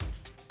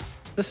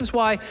This is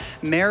why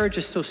marriage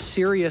is so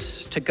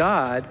serious to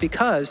God,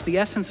 because the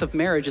essence of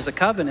marriage is a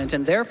covenant,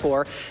 and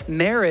therefore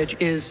marriage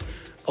is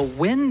a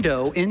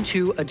window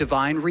into a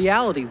divine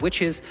reality,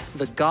 which is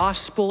the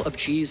gospel of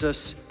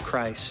Jesus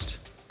Christ.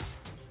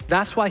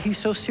 That's why he's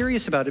so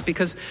serious about it,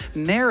 because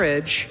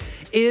marriage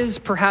is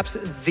perhaps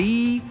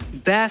the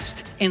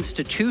best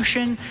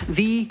institution,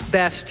 the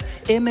best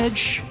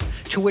image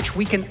to which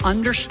we can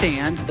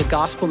understand the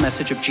gospel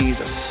message of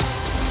Jesus.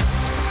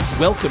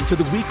 Welcome to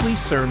the weekly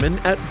sermon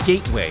at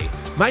Gateway.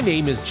 My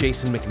name is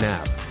Jason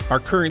McNabb. Our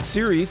current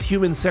series,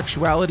 Human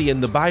Sexuality in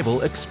the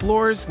Bible,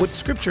 explores what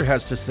Scripture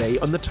has to say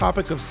on the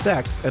topic of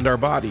sex and our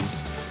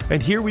bodies.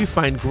 And here we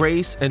find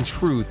grace and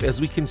truth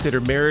as we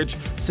consider marriage,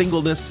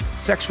 singleness,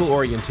 sexual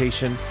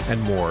orientation, and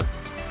more.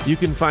 You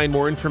can find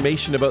more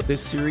information about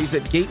this series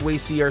at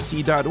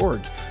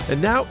gatewaycrc.org.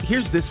 And now,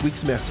 here's this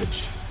week's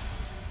message.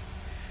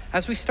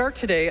 As we start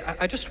today,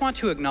 I just want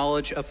to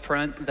acknowledge up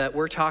front that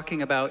we're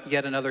talking about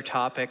yet another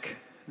topic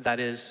that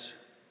is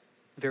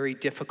very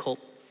difficult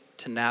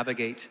to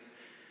navigate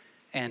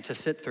and to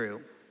sit through.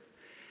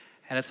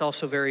 And it's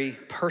also very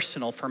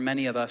personal for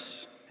many of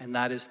us, and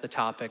that is the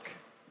topic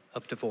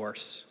of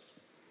divorce.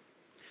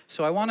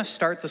 So I want to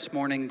start this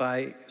morning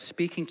by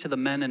speaking to the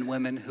men and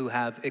women who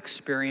have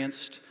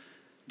experienced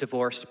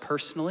divorce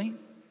personally,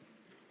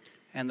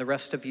 and the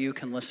rest of you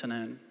can listen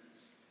in.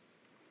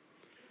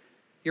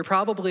 You're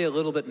probably a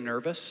little bit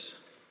nervous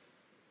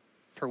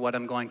for what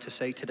I'm going to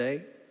say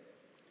today.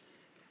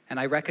 And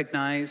I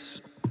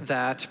recognize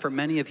that for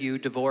many of you,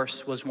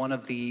 divorce was one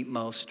of the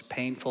most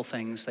painful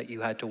things that you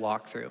had to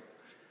walk through.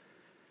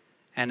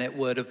 And it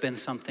would have been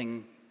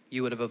something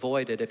you would have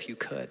avoided if you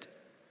could.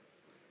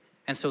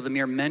 And so the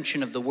mere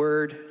mention of the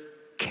word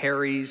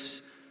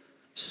carries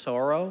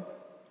sorrow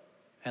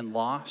and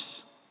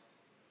loss.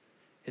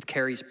 It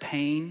carries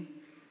pain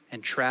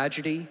and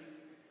tragedy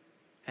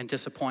and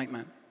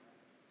disappointment.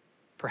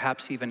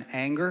 Perhaps even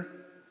anger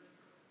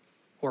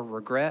or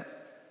regret.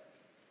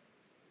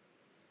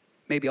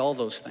 Maybe all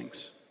those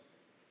things.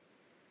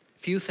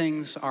 Few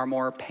things are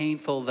more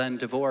painful than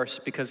divorce,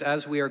 because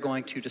as we are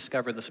going to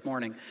discover this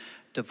morning,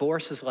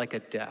 divorce is like a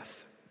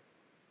death.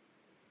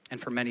 And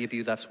for many of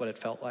you, that's what it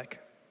felt like.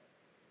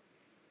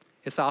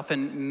 It's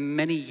often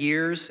many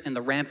years in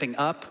the ramping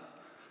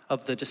up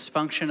of the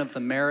dysfunction of the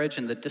marriage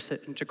and the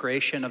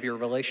disintegration of your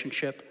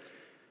relationship,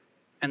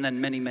 and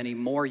then many, many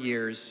more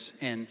years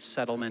in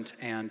settlement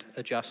and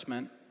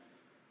adjustment.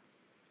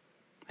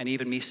 And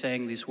even me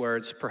saying these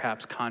words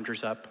perhaps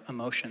conjures up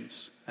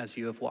emotions as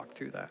you have walked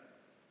through that.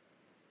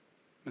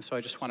 And so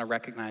I just want to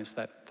recognize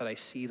that I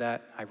see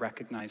that, I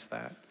recognize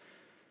that.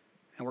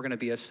 And we're going to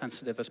be as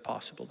sensitive as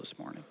possible this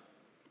morning.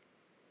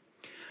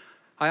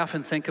 I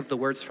often think of the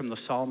words from the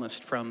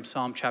psalmist from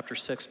Psalm chapter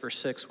 6, verse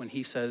 6, when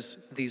he says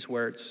these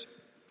words.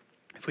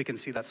 If we can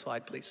see that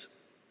slide, please.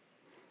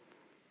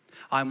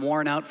 I'm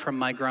worn out from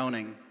my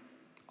groaning.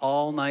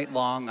 All night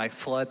long I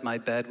flood my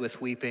bed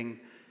with weeping,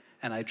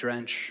 and I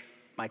drench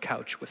my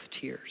couch with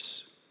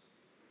tears.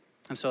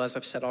 And so, as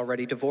I've said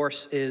already,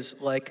 divorce is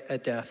like a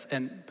death,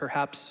 and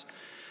perhaps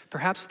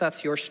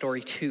that's your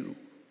story too.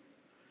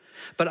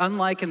 But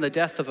unlike in the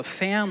death of a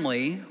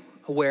family,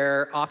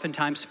 where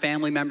oftentimes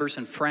family members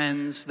and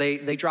friends,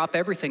 they drop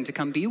everything to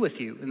come be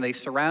with you, and they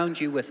surround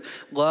you with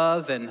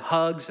love and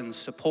hugs and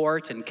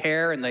support and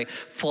care, and they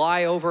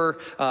fly over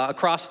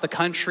across the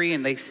country,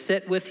 and they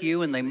sit with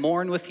you, and they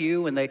mourn with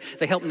you, and they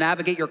help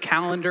navigate your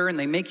calendar, and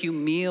they make you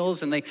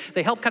meals, and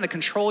they help kind of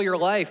control your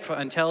life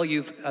until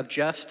you've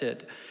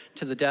adjusted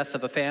to the death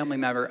of a family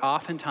member.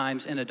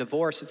 Oftentimes in a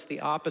divorce, it's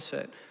the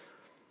opposite.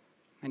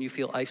 And you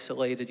feel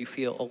isolated, you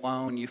feel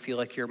alone, you feel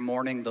like you're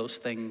mourning those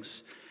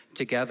things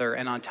together.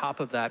 And on top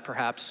of that,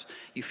 perhaps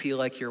you feel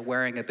like you're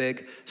wearing a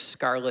big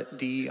scarlet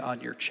D on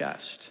your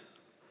chest.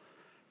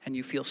 And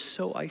you feel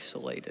so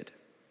isolated.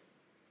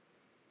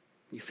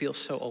 You feel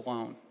so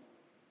alone.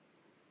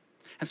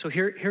 And so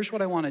here's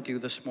what I want to do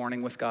this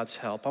morning with God's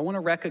help. I want to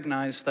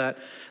recognize that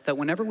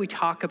whenever we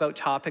talk about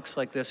topics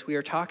like this, we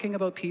are talking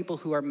about people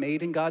who are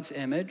made in God's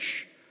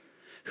image,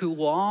 who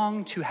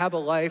long to have a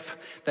life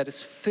that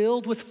is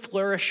filled with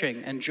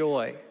flourishing and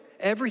joy.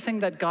 Everything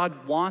that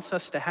God wants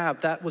us to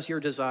have, that was your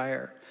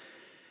desire.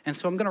 And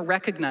so I'm going to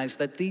recognize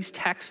that these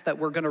texts that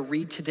we're going to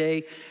read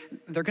today,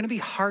 they're going to be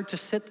hard to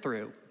sit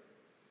through.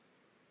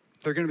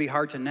 They're going to be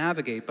hard to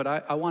navigate, but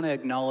I want to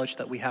acknowledge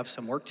that we have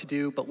some work to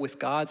do, but with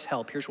God's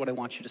help, here's what I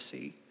want you to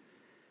see.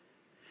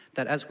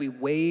 That as we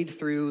wade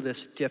through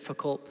this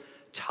difficult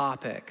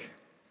topic,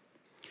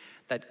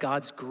 that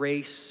God's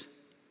grace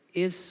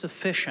is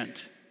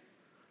sufficient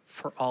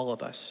for all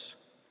of us.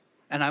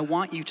 And I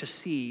want you to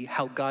see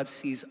how God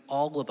sees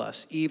all of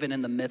us, even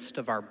in the midst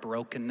of our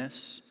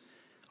brokenness,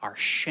 our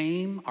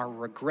shame, our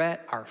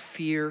regret, our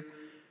fear,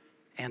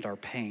 and our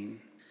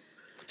pain.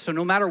 So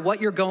no matter what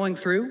you're going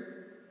through,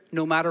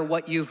 no matter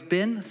what you've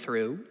been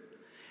through,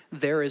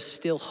 there is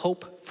still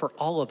hope for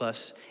all of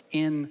us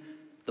in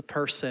the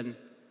person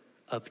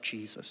of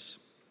Jesus.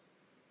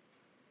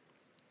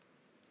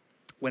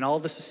 When all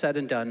this is said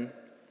and done,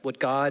 what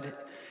God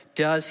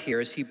does here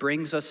is he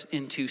brings us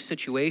into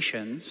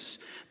situations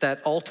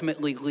that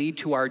ultimately lead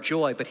to our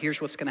joy. But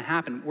here's what's going to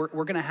happen. We're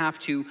going to have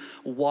to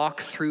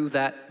walk through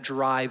that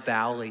dry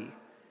valley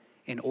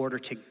in order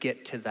to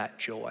get to that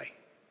joy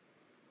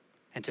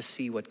and to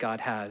see what God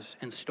has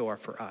in store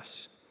for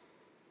us.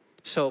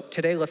 So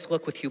today, let's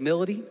look with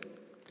humility,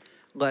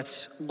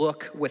 let's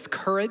look with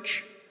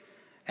courage,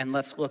 and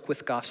let's look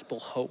with gospel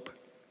hope.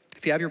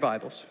 If you have your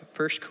Bibles,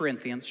 1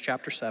 Corinthians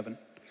chapter 7,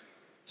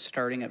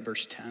 starting at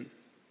verse 10.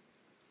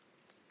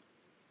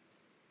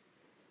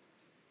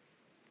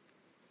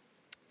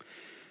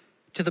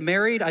 To the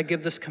married I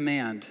give this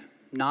command,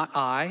 not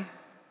I,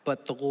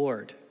 but the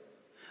Lord.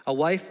 A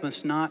wife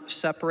must not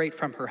separate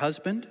from her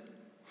husband,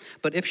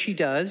 but if she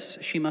does,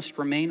 she must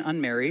remain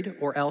unmarried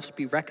or else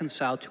be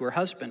reconciled to her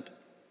husband.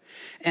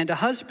 And a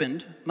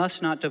husband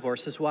must not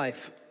divorce his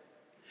wife.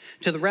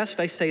 To the rest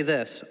I say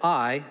this,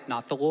 I,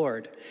 not the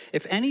Lord.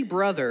 If any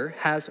brother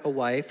has a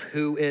wife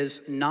who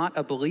is not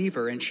a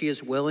believer and she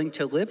is willing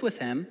to live with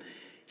him,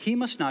 he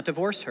must not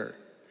divorce her.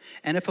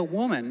 And if a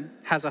woman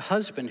has a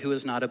husband who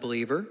is not a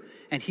believer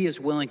and he is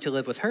willing to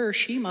live with her,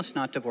 she must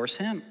not divorce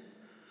him.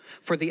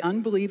 For the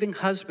unbelieving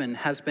husband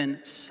has been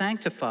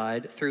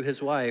sanctified through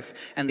his wife,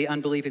 and the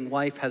unbelieving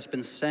wife has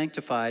been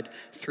sanctified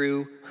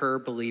through her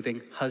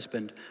believing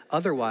husband.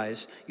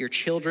 Otherwise, your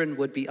children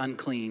would be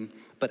unclean,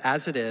 but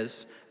as it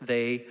is,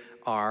 they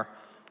are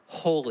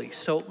holy.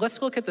 So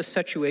let's look at the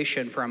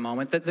situation for a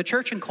moment. The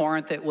church in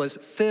Corinth, it was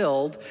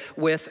filled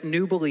with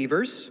new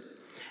believers.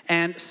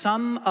 And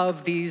some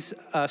of these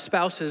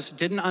spouses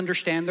didn't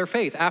understand their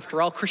faith. After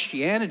all,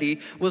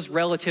 Christianity was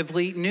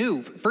relatively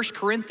new. 1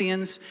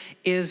 Corinthians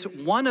is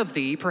one of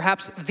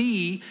perhaps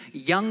the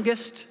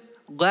youngest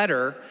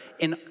letter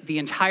in the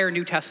entire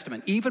New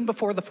Testament. Even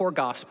before the four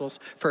Gospels,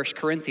 1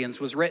 Corinthians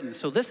was written.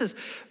 So this is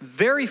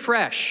very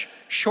fresh.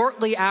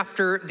 Shortly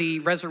after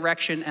the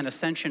resurrection and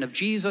ascension of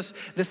Jesus,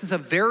 this is a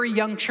very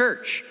young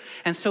church.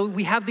 And so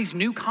we have these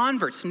new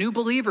converts, new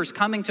believers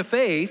coming to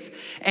faith,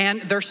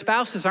 and their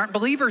spouses aren't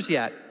believers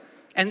yet.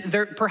 And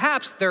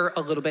perhaps they're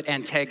a little bit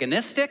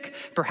antagonistic.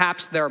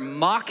 Perhaps they're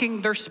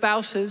mocking their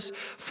spouses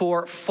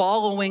for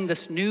following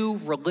this new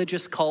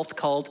religious cult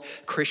called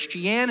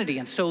Christianity.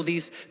 And so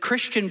these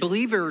Christian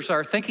believers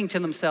are thinking to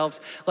themselves,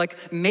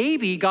 like,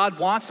 maybe God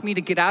wants me to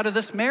get out of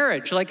this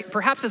marriage. Like,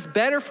 perhaps it's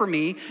better for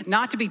me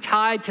not to be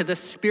tied to this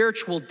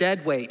spiritual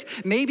dead weight.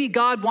 Maybe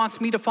God wants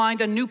me to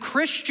find a new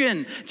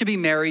Christian to be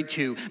married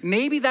to.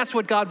 Maybe that's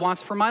what God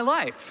wants for my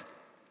life.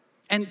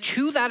 And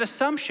to that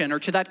assumption or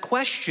to that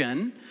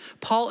question,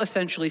 Paul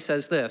essentially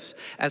says this: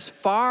 as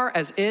far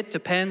as it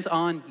depends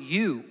on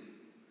you,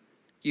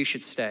 you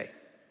should stay.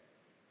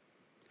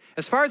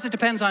 As far as it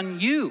depends on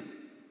you,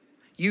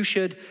 you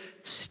should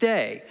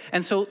stay.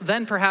 And so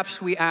then perhaps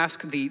we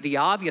ask the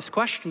obvious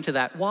question to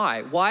that: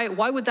 why?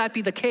 Why would that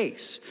be the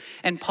case?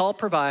 And Paul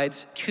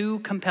provides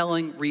two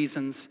compelling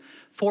reasons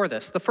for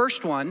this. The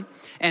first one,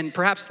 and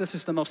perhaps this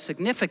is the most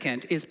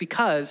significant, is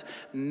because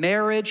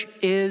marriage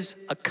is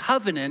a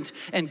covenant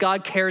and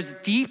God cares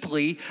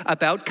deeply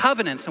about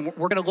covenants. And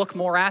we're going to look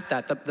more at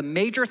that. The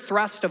major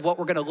thrust of what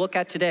we're going to look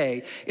at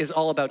today is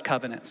all about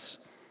covenants.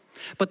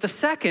 But the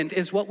second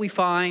is what we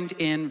find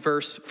in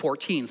verse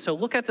 14. So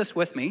look at this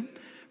with me.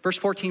 Verse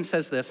 14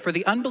 says this: for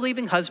the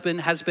unbelieving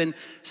husband has been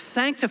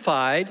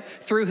sanctified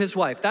through his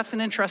wife. That's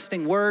an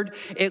interesting word.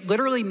 It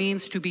literally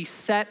means to be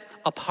set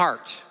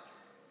apart.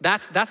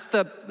 That's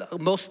the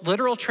most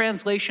literal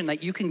translation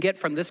that you can get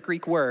from this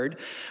Greek word.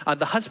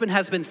 The husband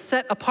has been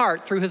set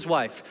apart through his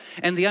wife,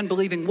 and the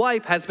unbelieving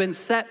wife has been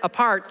set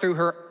apart through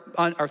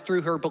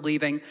her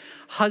believing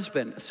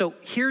husband. So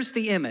here's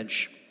the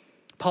image.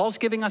 Paul's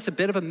giving us a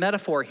bit of a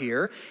metaphor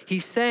here.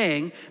 He's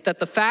saying that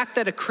the fact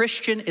that a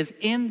Christian is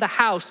in the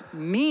house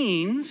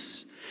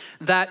means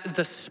that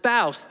the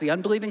spouse, the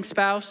unbelieving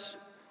spouse,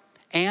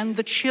 and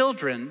the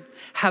children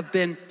have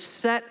been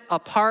set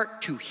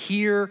apart to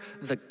hear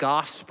the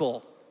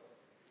gospel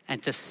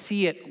and to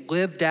see it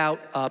lived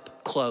out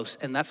up close.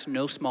 And that's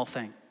no small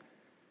thing.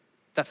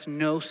 That's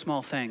no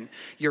small thing.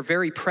 Your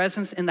very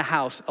presence in the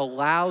house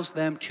allows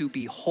them to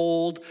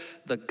behold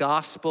the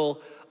gospel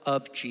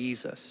of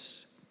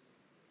Jesus.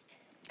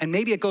 And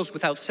maybe it goes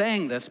without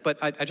saying this, but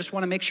I just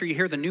want to make sure you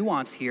hear the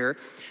nuance here.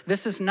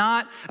 This is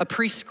not a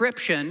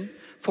prescription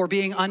for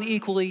being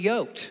unequally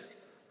yoked.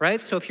 Right?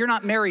 So if you're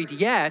not married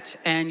yet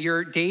and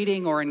you're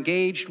dating or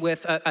engaged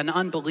with an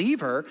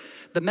unbeliever,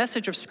 the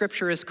message of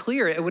Scripture is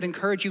clear. It would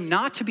encourage you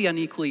not to be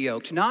unequally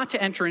yoked, not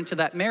to enter into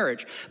that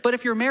marriage. But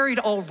if you're married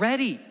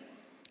already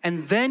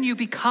and then you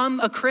become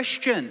a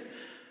Christian,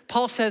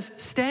 Paul says,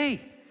 stay.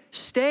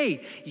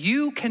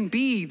 You can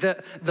be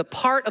the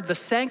part of the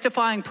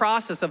sanctifying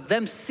process of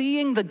them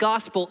seeing the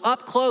gospel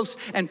up close,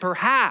 and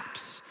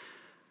perhaps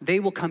they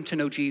will come to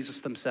know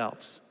Jesus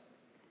themselves.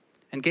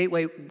 And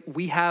Gateway,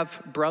 we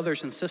have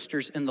brothers and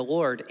sisters in the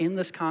Lord in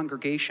this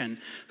congregation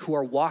who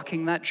are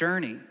walking that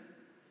journey,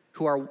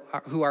 who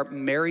are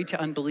married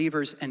to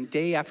unbelievers, and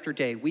day after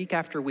day, week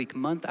after week,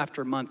 month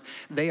after month,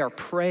 they are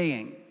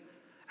praying,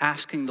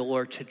 asking the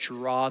Lord to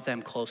draw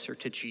them closer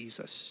to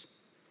Jesus.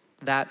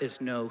 That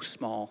is no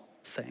small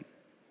thing.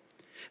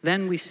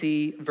 Then we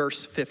see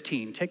verse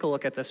 15. Take a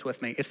look at this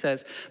with me. It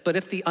says, "But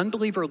if the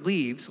unbeliever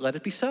leaves, let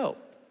it be so.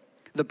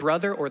 The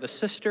brother or the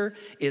sister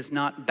is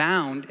not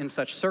bound in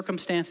such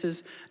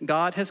circumstances.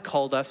 God has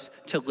called us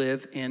to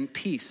live in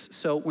peace."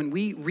 So when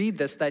we read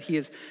this, that he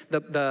is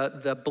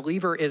the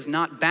believer is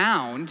not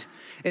bound,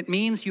 it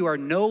means you are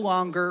no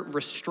longer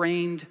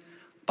restrained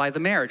by the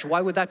marriage. Why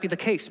would that be the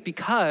case?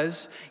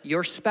 Because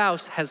your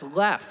spouse has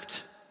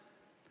left.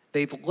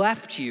 They've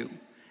left you.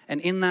 And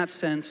in that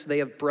sense, they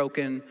have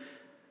broken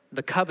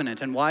the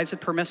covenant. And why is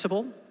it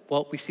permissible?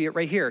 Well, we see it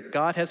right here.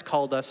 God has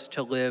called us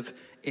to live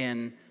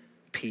in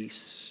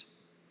peace.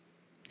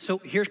 So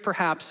here's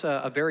perhaps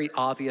a very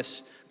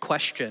obvious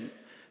question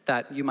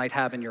that you might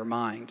have in your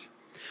mind.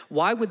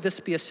 Why would this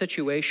be a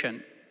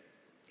situation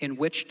in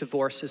which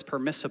divorce is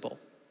permissible?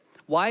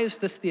 Why is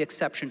this the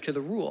exception to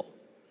the rule?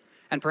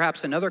 And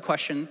perhaps another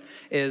question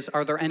is,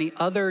 are there any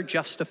other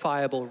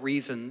justifiable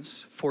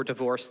reasons for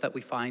divorce that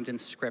we find in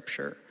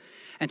Scripture?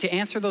 And to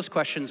answer those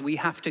questions, we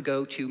have to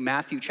go to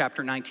Matthew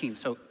chapter 19.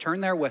 So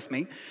turn there with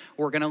me.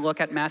 We're going to look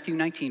at Matthew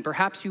 19.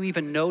 Perhaps you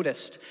even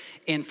noticed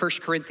in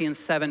 1 Corinthians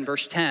 7,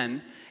 verse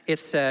 10,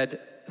 it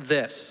said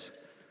this.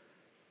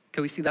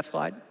 Can we see that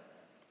slide?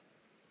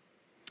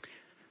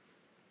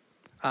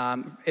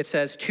 It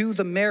says, "To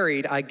the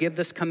married I give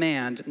this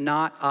command,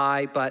 not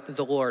I, but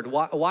the Lord."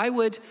 Why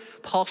would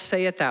Paul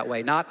say it that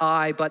way? Not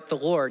I, but the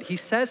Lord. He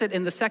says it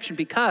in the section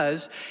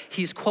because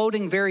he's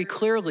quoting very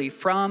clearly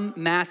from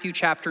Matthew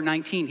chapter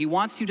 19. He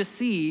wants you to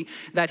see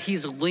that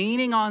he's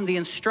leaning on the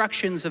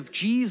instructions of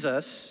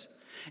Jesus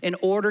in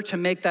order to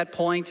make that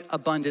point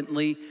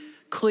abundantly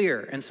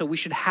clear. And so we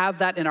should have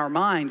that in our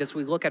mind as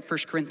we look at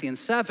 1 Corinthians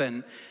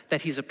 7,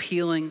 that he's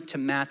appealing to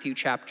Matthew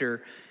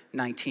chapter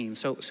 19.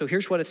 So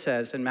here's what it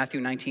says in Matthew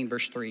 19,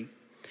 verse 3.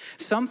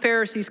 "Some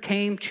Pharisees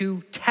came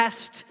to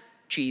test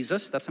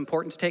Jesus." That's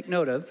important to take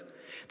note of.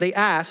 "They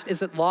asked,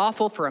 'Is it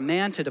lawful for a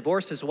man to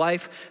divorce his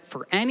wife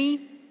for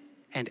any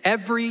and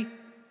every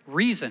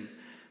reason?'"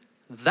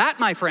 That,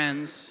 my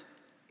friends,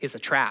 is a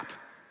trap.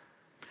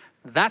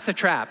 That's a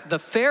trap. The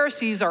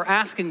Pharisees are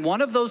asking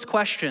one of those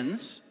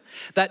questions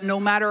that no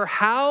matter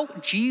how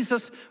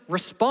Jesus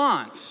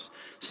responds,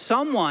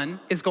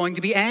 someone is going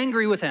to be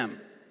angry with him.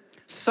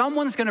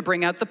 Someone's going to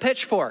bring out the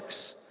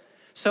pitchforks.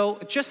 So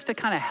just to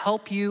kind of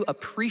help you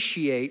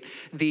appreciate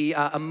the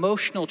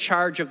emotional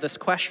charge of this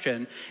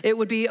question, it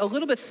would be a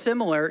little bit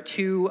similar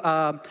to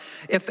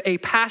if a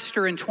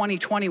pastor in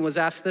 2020 was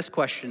asked this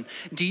question: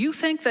 "Do you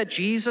think that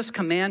Jesus'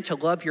 command to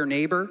love your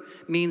neighbor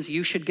means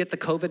you should get the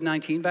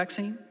COVID-19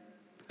 vaccine?"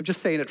 I'm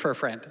just saying it for a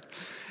friend.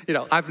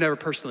 I've never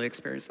personally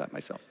experienced that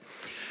myself.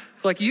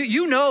 Like,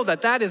 you know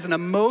that is an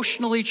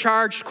emotionally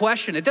charged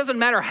question. It doesn't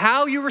matter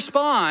how you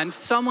respond,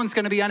 someone's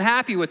going to be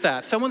unhappy with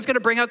that. Someone's going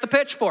to bring out the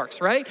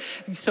pitchforks, right?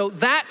 So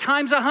that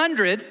times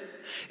 100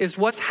 is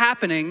what's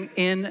happening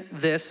in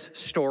this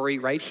story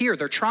right here.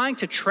 They're trying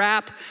to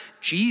trap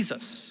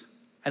Jesus.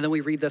 And then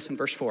we read this in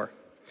verse 4.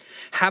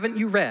 "Haven't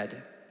you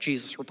read,"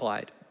 Jesus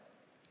replied,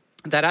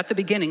 "that at the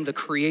beginning the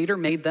Creator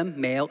made them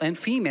male and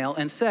female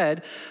and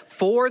said,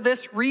 'For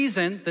this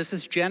reason,'" this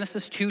is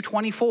Genesis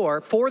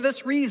 2:24, "'for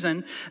this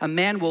reason a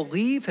man will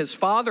leave his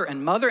father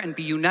and mother and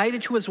be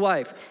united to his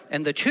wife,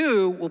 and the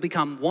two will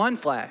become one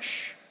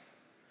flesh.'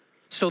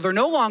 So they're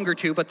no longer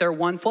two, but they're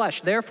one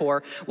flesh.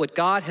 Therefore, what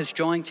God has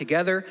joined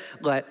together,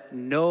 let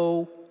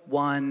no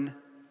one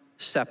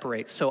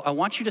separate." So I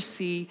want you to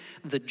see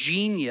the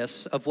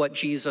genius of what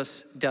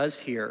Jesus does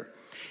here.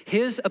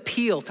 His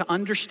appeal to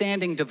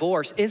understanding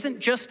divorce isn't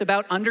just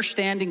about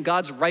understanding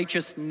God's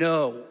righteous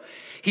no.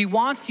 He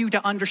wants you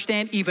to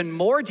understand even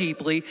more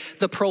deeply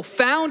the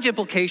profound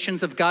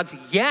implications of God's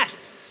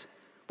yes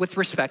with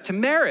respect to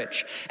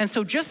marriage. And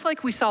so just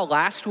like we saw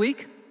last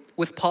week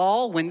with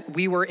Paul when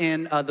we were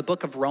in the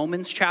book of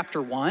Romans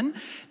chapter 1,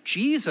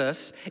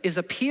 Jesus is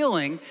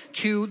appealing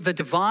to the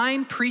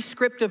divine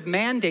prescriptive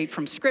mandate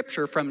from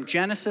Scripture from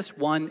Genesis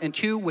 1 and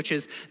 2, which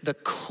is the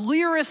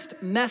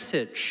clearest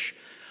message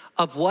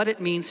of what it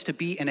means to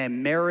be in a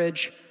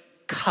marriage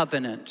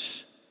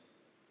covenant.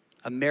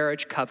 A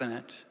marriage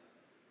covenant.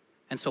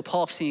 And so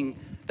Paul, seeing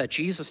that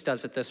Jesus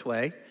does it this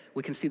way,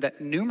 we can see that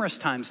numerous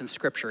times in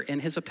Scripture, in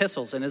his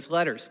epistles, in his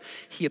letters,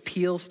 he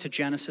appeals to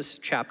Genesis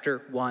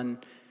chapter 1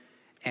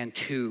 and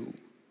 2.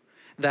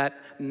 That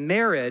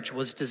marriage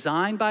was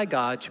designed by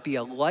God to be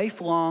a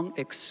lifelong,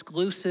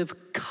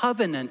 exclusive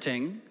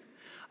covenanting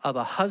of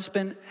a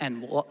husband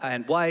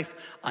and wife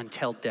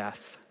until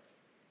death.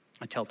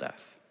 Until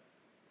death.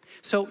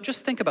 So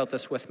just think about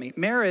this with me.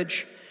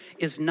 Marriage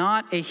is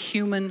not a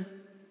human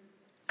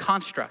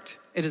construct.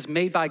 It is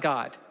made by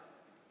God.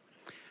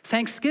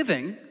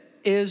 Thanksgiving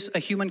is a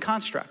human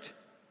construct.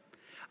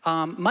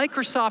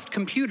 Microsoft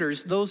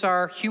computers, those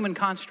are human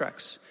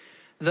constructs.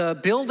 The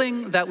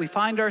building that we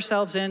find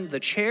ourselves in,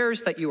 the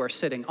chairs that you are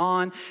sitting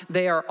on,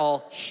 they are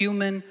all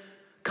human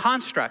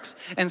constructs.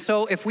 And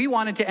so if we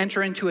wanted to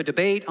enter into a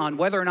debate on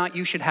whether or not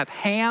you should have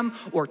ham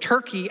or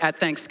turkey at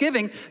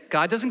Thanksgiving,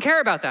 God doesn't care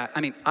about that.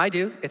 I mean, I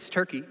do. It's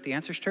turkey. The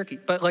answer's turkey.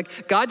 But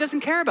God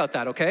doesn't care about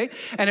that, okay?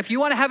 And if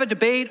you want to have a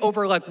debate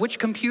over which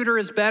computer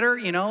is better,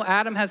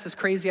 Adam has this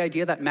crazy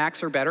idea that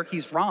Macs are better.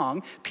 He's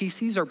wrong.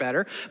 PCs are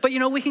better. But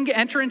we can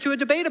enter into a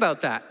debate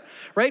about that,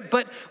 right?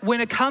 But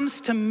when it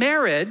comes to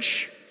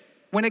marriage,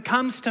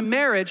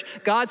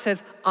 God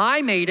says,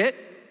 I made it.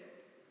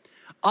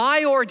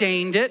 I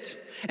ordained it.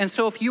 And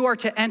so if you are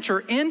to enter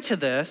into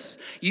this,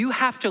 you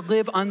have to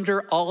live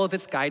under all of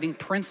its guiding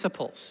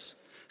principles.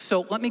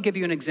 So let me give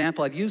you an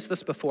example. I've used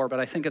this before, but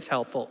I think it's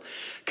helpful.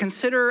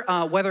 Consider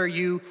whether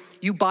you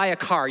buy a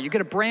car. You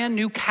get a brand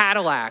new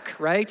Cadillac,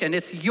 right? And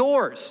it's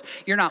yours.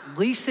 You're not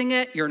leasing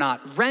it. You're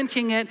not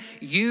renting it.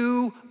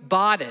 You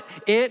bought it.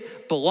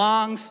 It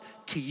belongs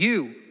to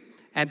you.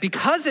 And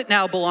because it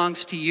now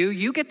belongs to you,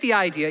 you get the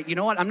idea, you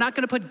know what, I'm not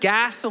going to put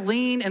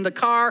gasoline in the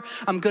car.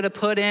 I'm going to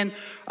put in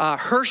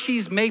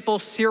Hershey's maple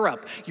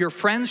syrup. Your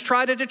friends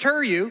try to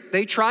deter you.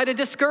 They try to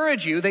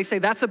discourage you. They say,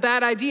 that's a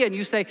bad idea. And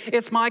you say,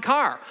 it's my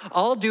car.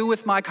 I'll do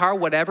with my car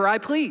whatever I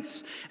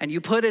please. And you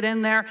put it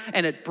in there,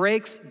 and it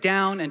breaks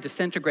down and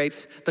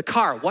disintegrates the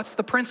car. What's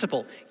the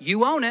principle?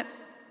 You own it.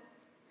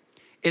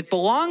 It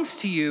belongs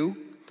to you,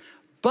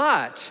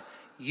 but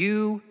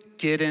you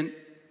didn't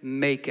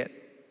make it.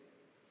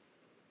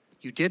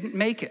 You didn't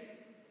make it.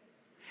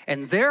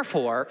 And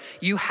therefore,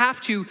 you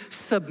have to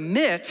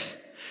submit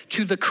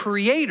to the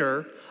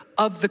creator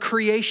of the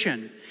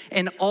creation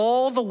in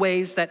all the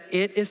ways that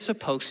it is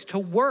supposed to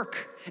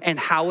work and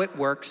how it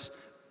works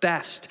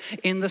best.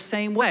 In the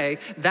same way,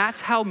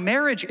 that's how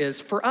marriage is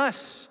for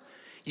us.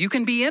 You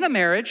can be in a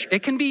marriage,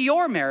 it can be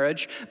your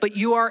marriage, but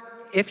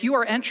if you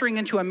are entering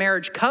into a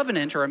marriage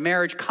covenant or a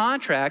marriage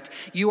contract,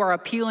 you are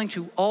appealing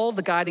to all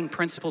the guiding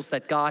principles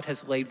that God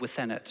has laid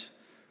within it.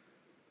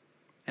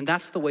 And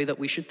that's the way that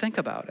we should think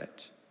about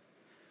it.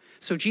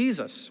 So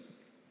Jesus,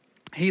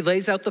 he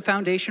lays out the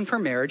foundation for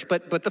marriage,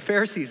 but the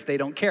Pharisees, they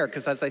don't care,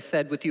 because as I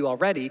said with you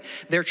already,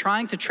 they're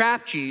trying to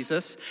trap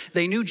Jesus.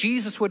 They knew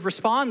Jesus would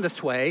respond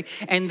this way,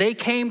 and they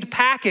came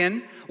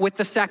packing with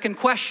the second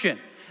question.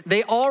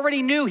 They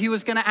already knew he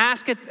was going to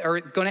ask it or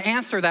going to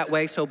answer that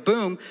way, so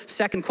boom,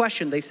 second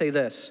question, they say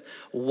this.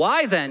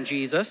 Why then,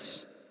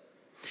 Jesus,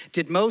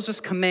 did Moses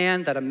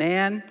command that a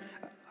man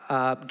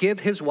give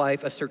his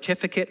wife a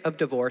certificate of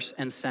divorce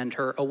and send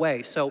her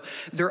away? So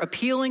they're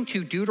appealing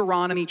to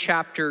Deuteronomy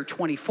chapter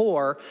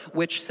 24,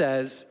 which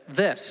says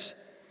this.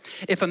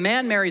 If a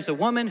man marries a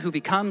woman who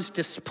becomes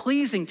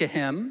displeasing to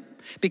him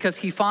because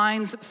he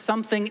finds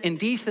something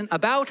indecent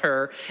about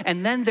her,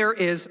 and then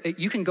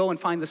you can go and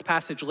find this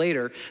passage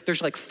later,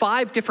 there's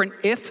 5 different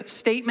if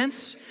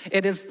statements.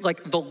 It is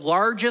the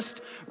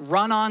largest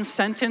run-on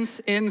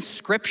sentence in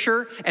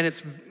Scripture, and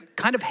it's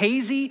kind of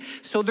hazy.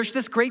 So there's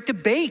this great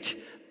debate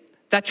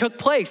that took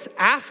place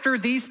after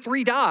these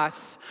 3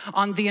 dots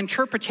on the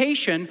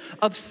interpretation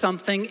of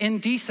something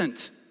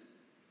indecent.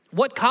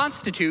 What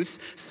constitutes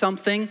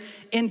something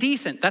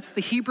indecent? That's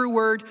the Hebrew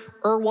word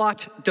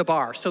irwat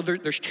dabar. So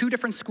there's 2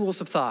 different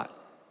schools of thought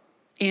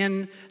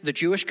in the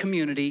Jewish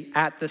community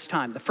at this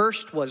time. The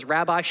first was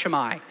Rabbi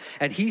Shammai,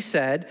 and he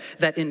said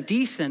that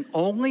indecent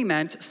only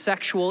meant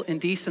sexual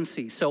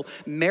indecency. So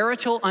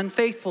marital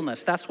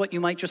unfaithfulness, that's what you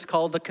might just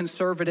call the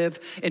conservative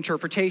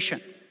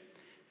interpretation.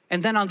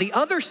 And then on the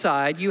other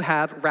side, you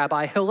have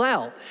Rabbi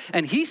Hillel.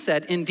 And he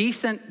said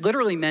indecent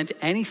literally meant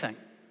anything.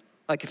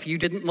 Like if you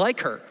didn't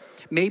like her,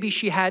 maybe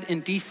she had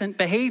indecent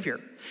behavior.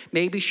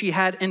 Maybe she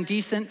had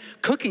indecent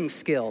cooking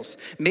skills.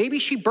 Maybe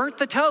she burnt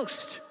the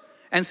toast.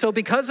 And so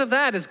because of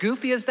that, as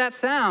goofy as that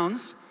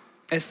sounds,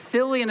 as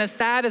silly and as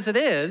sad as it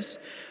is,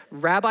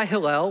 Rabbi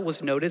Hillel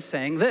was noted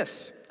saying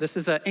this. This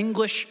is an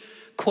English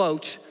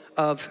quote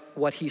of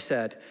what he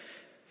said.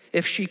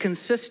 If she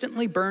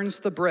consistently burns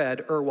the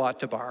bread, irwat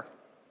dabar,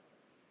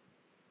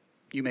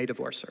 you may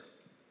divorce her.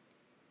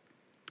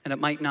 And it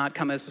might not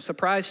come as a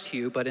surprise to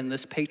you, but in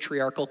this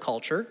patriarchal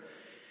culture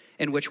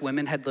in which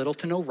women had little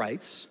to no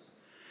rights,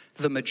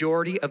 the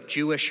majority of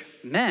Jewish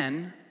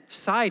men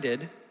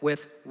sided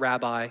with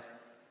Rabbi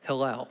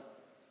Hillel.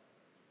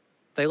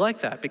 They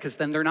like that because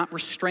then they're not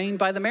restrained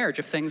by the marriage.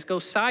 If things go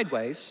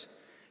sideways,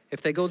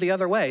 if they go the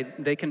other way,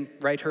 they can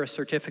write her a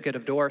certificate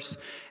of divorce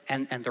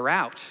and they're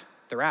out.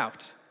 They're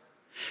out.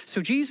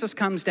 So Jesus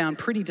comes down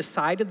pretty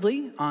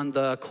decidedly on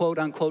the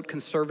quote-unquote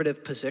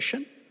conservative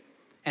position.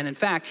 And in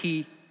fact,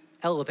 he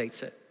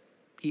elevates it.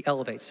 He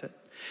elevates it.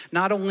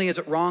 Not only is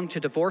it wrong to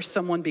divorce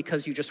someone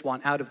because you just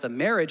want out of the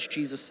marriage,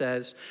 Jesus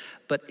says,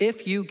 but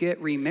if you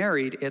get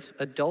remarried, it's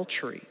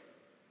adultery.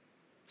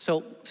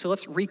 So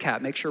let's recap,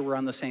 make sure we're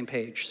on the same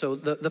page. So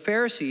the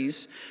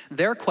Pharisees,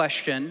 their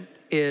question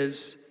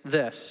is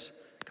this.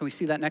 Can we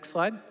see that next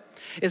slide?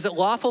 Is it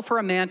lawful for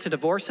a man to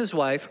divorce his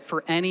wife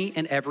for any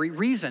and every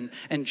reason?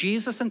 And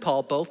Jesus and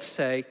Paul both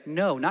say,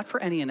 no, not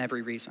for any and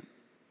every reason.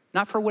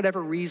 Not for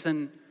whatever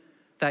reason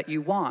that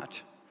you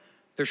want.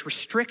 There's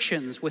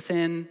restrictions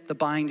within the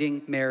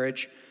binding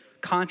marriage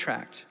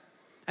contract.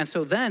 And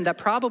so then that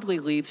probably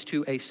leads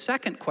to a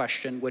second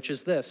question, which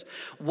is this: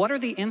 what are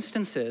the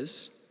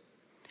instances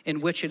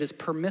in which it is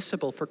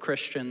permissible for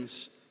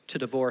Christians to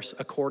divorce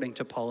according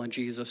to Paul and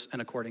Jesus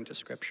and according to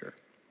Scripture?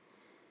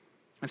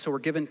 And so we're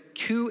given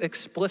two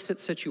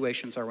explicit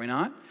situations, are we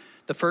not?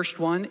 The first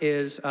one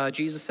is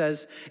Jesus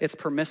says it's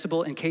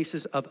permissible in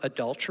cases of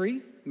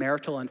adultery,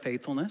 marital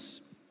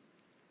unfaithfulness.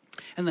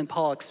 And then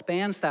Paul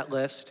expands that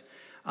list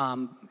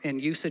in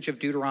usage of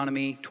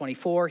Deuteronomy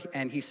 24,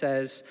 and he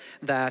says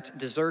that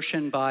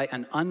desertion by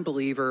an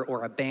unbeliever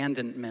or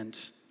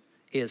abandonment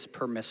is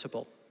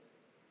permissible.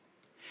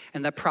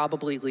 And that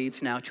probably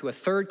leads now to a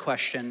third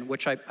question,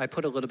 which I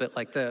put a little bit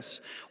like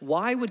this: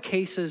 why would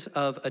cases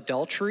of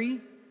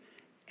adultery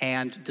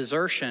and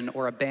desertion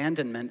or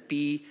abandonment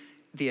be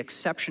the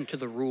exception to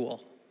the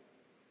rule?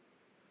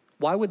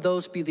 Why would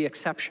those be the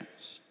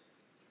exceptions?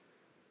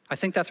 I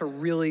think that's a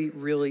really,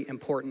 really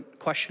important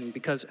question,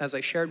 because as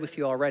I shared with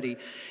you already,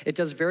 it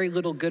does very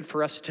little good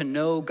for us to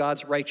know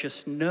God's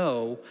righteous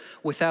no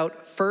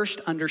without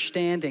first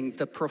understanding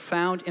the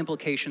profound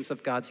implications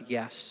of God's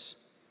yes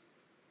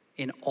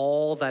in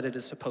all that it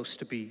is supposed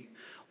to be.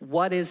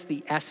 What is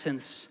the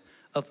essence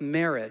of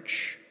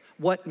marriage?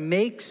 What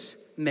makes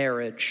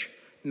marriage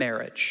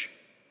marriage?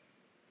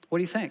 What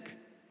do you think?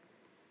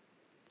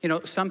 You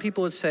know, some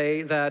people would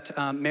say that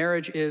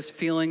marriage is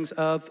feelings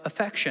of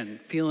affection,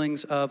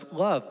 feelings of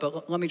love.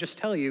 But let me just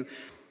tell you,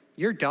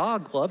 your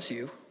dog loves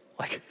you.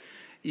 Like,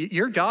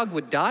 your dog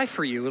would die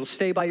for you. It'll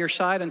stay by your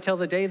side until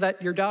the day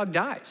that your dog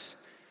dies.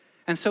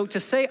 And so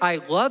to say, I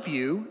love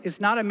you, is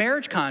not a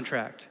marriage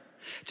contract.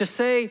 To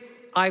say,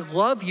 I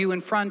love you in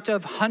front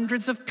of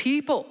hundreds of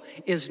people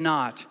is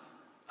not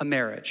a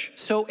marriage.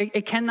 So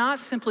it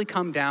cannot simply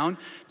come down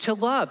to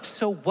love.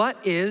 So what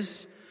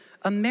is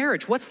a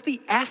marriage? What's the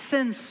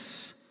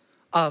essence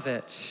of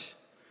it?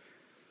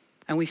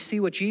 And we see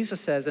what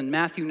Jesus says in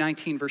Matthew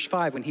 19, verse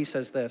 5, when he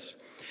says this: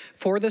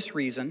 for this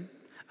reason,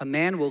 a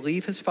man will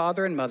leave his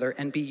father and mother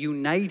and be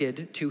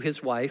united to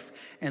his wife,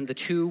 and the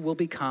two will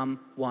become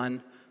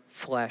one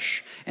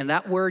flesh. And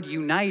that word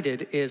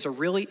united is a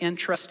really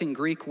interesting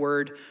Greek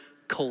word,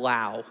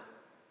 kalao.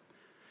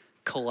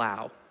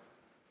 Kalao.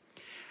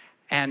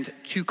 And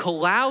to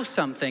kalao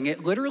something,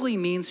 it literally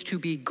means to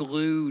be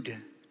glued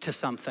to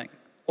something.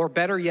 Or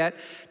better yet,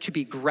 to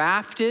be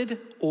grafted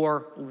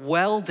or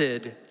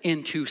welded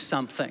into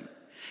something.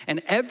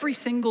 And every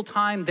single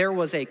time there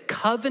was a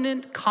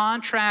covenant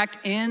contract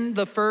in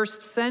the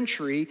first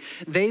century,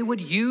 they would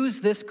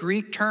use this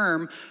Greek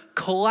term,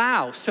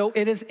 kalao. So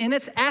it is, in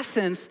its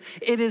essence,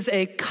 it is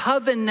a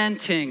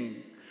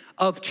covenanting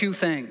of two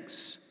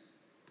things.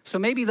 So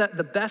maybe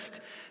the best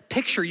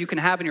picture you can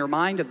have in your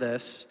mind of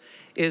this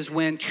is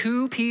when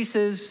two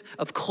pieces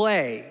of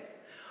clay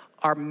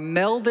are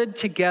melded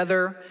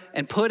together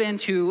and put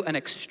into an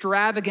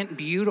extravagant,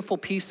 beautiful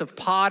piece of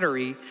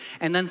pottery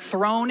and then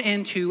thrown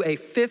into a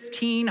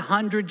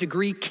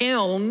 1,500-degree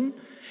kiln.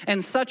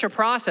 And such a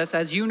process,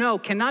 as you know,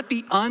 cannot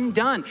be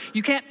undone.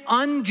 You can't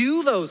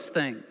undo those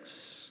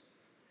things.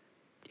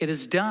 It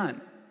is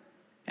done.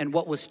 And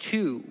what was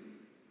two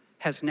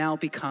has now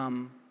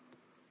become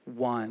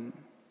one.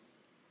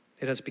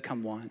 It has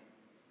become one.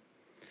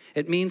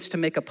 It means to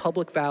make a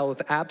public vow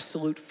of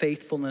absolute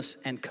faithfulness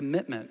and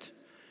commitment.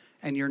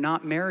 And you're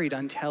not married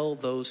until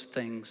those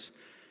things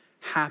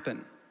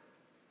happen.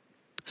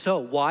 So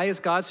why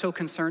is God so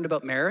concerned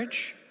about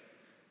marriage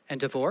and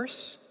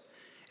divorce?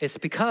 It's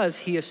because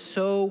he is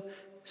so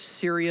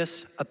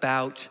serious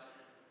about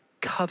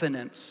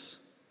covenants.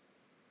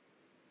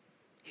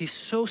 He's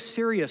so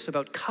serious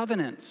about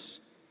covenants.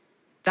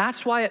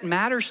 That's why it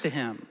matters to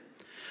him.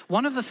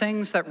 One of the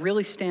things that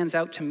really stands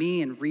out to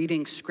me in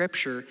reading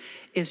Scripture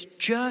is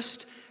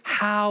just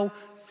how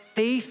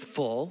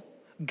faithful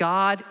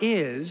God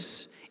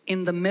is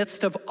in the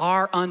midst of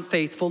our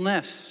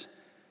unfaithfulness.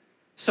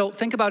 So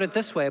think about it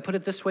this way. I put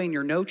it this way in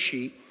your note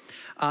sheet.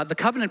 The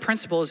covenant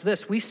principle is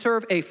this: we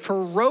serve a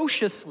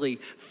ferociously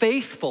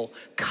faithful,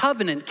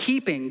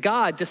 covenant-keeping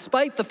God,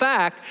 despite the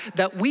fact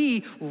that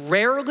we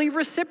rarely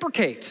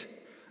reciprocate.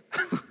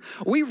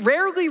 We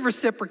rarely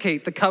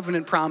reciprocate the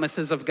covenant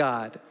promises of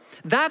God.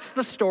 That's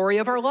the story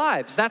of our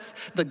lives. That's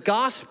the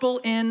gospel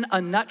in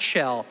a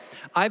nutshell.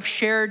 I've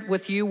shared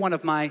with you one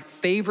of my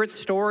favorite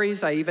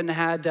stories. I even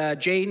had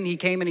Jaden, he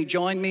came and he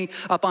joined me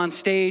up on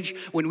stage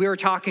when we were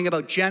talking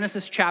about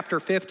Genesis chapter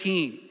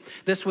 15.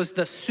 This was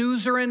the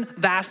suzerain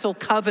vassal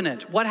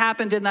covenant. What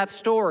happened in that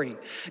story?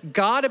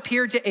 God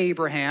appeared to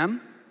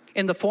Abraham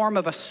in the form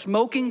of a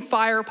smoking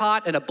fire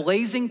pot and a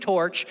blazing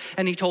torch,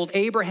 and he told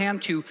Abraham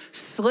to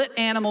slit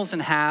animals in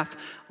half,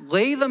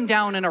 lay them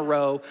down in a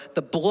row,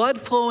 the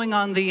blood flowing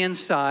on the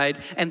inside,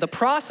 and the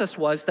process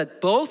was that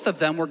both of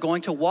them were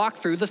going to walk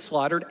through the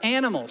slaughtered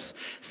animals,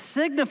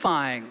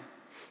 signifying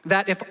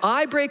that if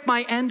I break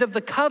my end of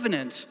the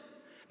covenant,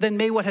 then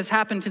may what has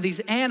happened to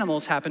these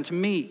animals happen to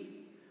me.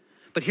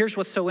 But here's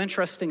what's so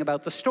interesting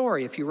about the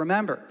story, if you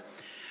remember.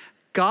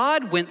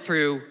 God went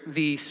through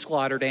the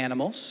slaughtered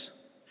animals,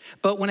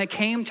 but when it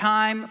came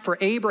time for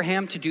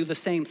Abraham to do the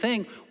same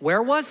thing,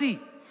 where was he?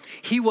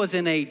 He was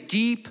in a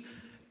deep,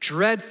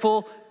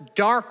 dreadful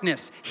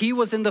darkness. He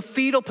was in the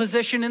fetal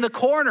position in the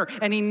corner,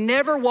 and he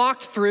never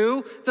walked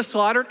through the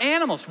slaughtered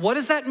animals. What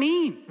does that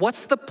mean?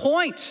 What's the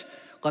point?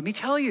 Let me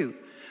tell you.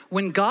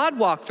 When God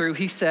walked through,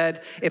 he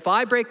said, if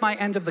I break my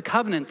end of the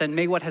covenant, then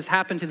may what has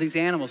happened to these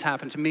animals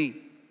happen to me.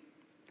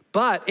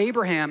 But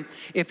Abraham,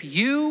 if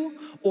you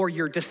or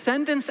your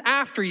descendants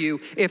after you,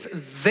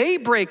 if they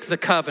break the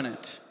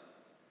covenant,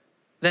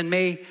 then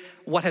may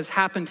what has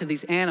happened to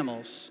these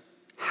animals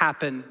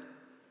happen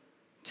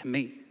to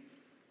me.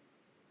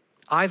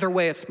 Either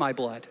way, it's my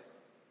blood.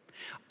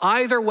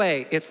 Either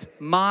way, it's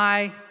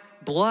my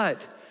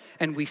blood.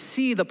 And we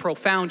see the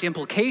profound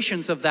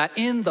implications of that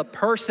in the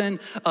person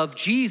of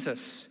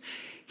Jesus.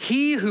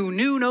 He who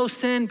knew no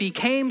sin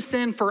became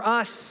sin for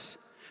us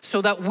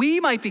so that we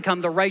might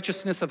become the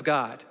righteousness of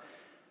God.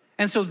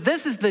 And so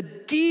this is the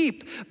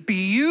deep,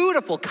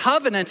 beautiful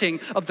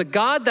covenanting of the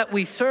God that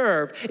we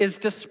serve, is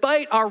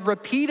despite our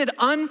repeated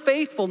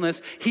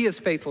unfaithfulness, he is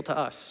faithful to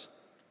us.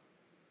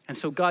 And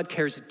so God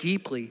cares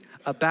deeply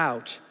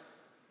about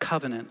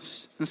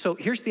covenants. And so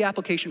here's the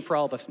application for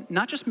all of us,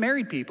 not just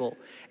married people,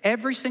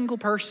 every single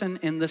person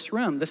in this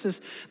room. This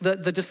is the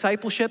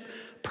discipleship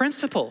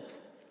principle.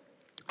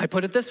 I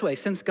put it this way,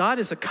 since God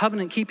is a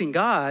covenant-keeping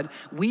God,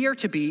 we are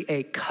to be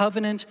a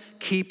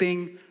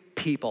covenant-keeping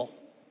people.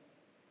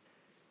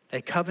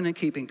 A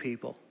covenant-keeping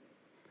people.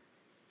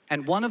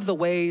 And one of the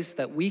ways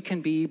that we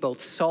can be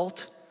both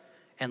salt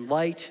and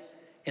light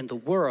in the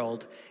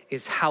world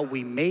is how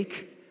we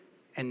make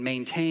and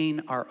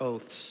maintain our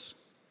oaths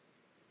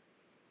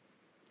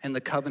and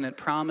the covenant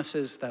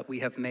promises that we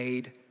have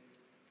made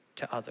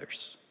to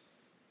others,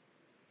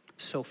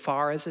 so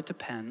far as it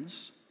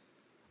depends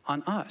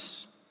on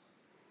us.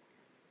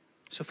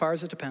 So far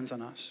as it depends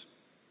on us.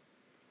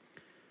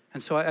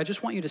 And so I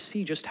just want you to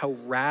see just how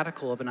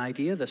radical of an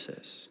idea this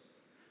is.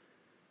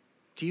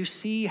 Do you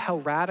see how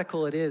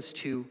radical it is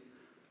to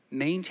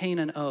maintain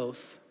an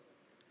oath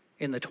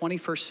in the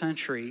 21st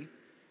century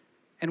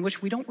in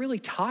which we don't really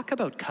talk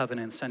about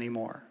covenants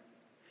anymore?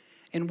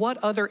 In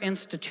what other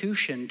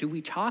institution do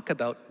we talk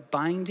about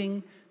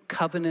binding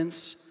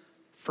covenants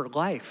for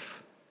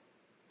life?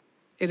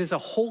 It is a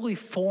wholly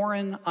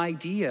foreign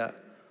idea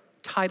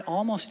tied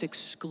almost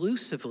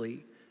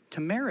exclusively to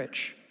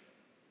marriage.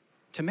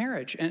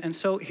 And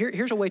so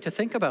here's a way to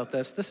think about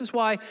this. This is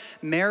why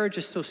marriage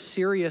is so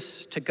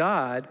serious to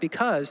God,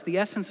 because the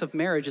essence of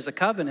marriage is a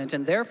covenant,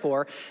 and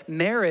therefore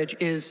marriage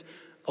is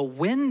a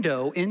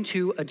window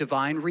into a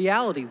divine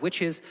reality,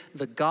 which is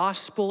the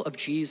gospel of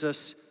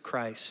Jesus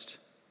Christ.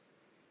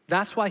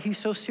 That's why he's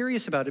so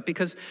serious about it,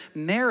 because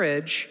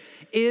marriage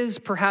is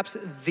perhaps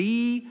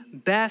the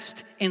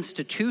best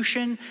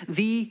institution,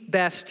 the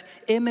best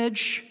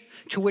image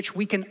to which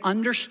we can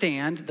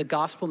understand the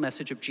gospel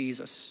message of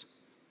Jesus.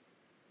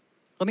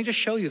 Let me just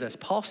show you this.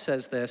 Paul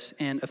says this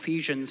in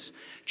Ephesians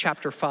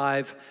chapter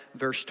 5,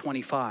 verse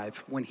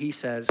 25, when he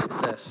says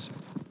this.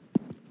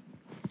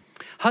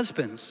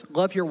 Husbands,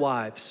 love your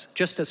wives,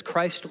 just as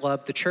Christ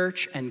loved the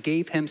church and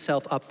gave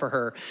himself up for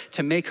her,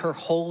 to make her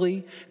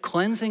holy,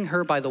 cleansing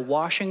her by the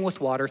washing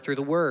with water through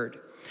the word,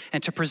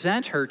 and to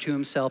present her to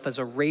himself as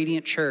a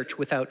radiant church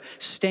without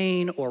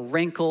stain or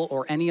wrinkle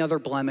or any other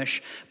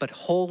blemish, but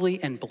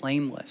holy and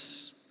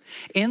blameless.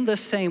 In the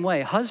same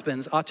way,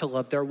 husbands ought to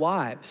love their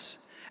wives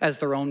as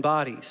their own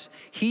bodies.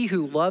 He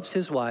who loves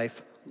his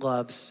wife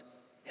loves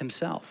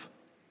himself.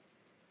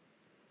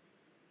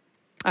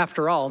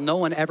 After all, no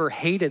one ever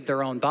hated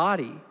their own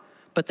body,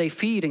 but they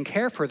feed and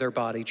care for their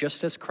body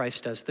just as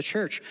Christ does the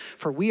church.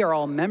 For we are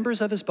all members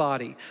of his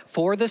body.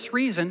 For this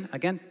reason,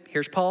 again,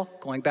 here's Paul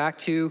going back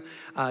to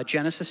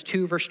Genesis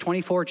 2, verse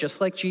 24, just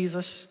like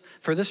Jesus.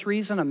 For this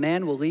reason, a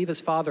man will leave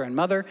his father and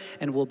mother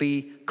and will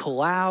be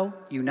kalau,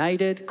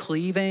 united,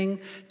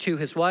 cleaving to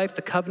his wife,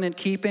 the covenant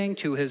keeping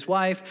to his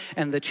wife,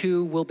 and the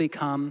two will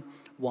become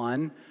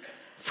one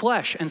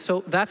flesh. And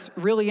so that's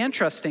really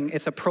interesting.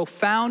 It's a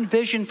profound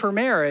vision for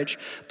marriage.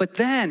 But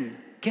then,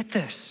 get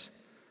this.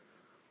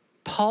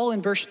 Paul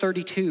in verse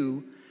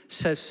 32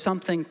 says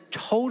something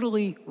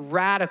totally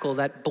radical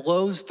that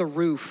blows the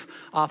roof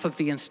off of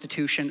the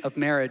institution of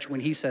marriage when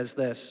he says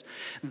this.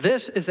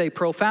 This is a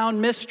profound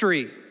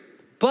mystery,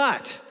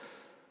 but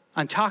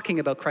I'm talking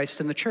about Christ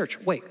and the church.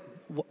 Wait,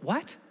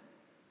 what?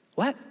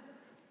 What?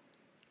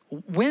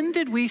 When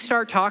did we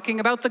start talking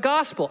about the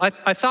gospel?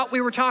 I thought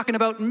we were talking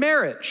about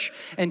marriage.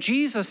 And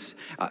Jesus,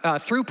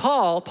 through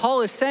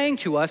Paul is saying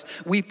to us,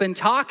 we've been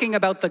talking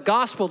about the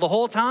gospel the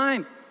whole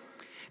time.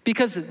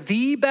 Because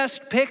the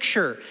best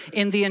picture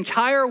in the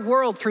entire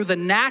world through the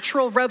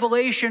natural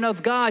revelation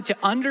of God to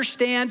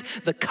understand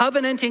the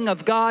covenanting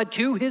of God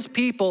to his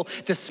people,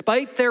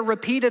 despite their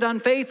repeated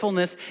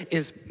unfaithfulness,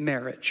 is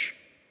marriage.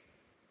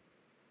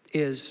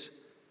 Is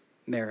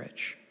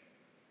marriage.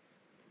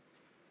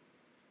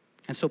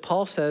 And so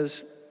Paul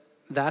says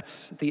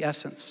that's the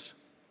essence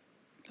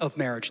of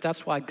marriage.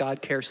 That's why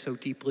God cares so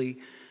deeply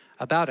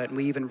about it. And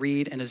we even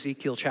read in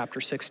Ezekiel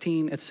chapter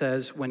 16, it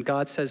says, when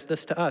God says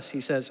this to us, he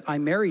says, I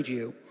married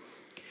you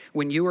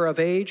When you were of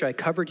age, I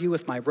covered you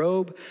with my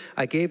robe.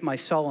 I gave my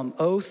solemn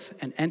oath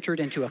and entered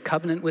into a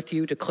covenant with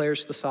you,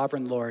 declares the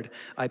sovereign Lord.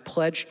 I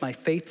pledged my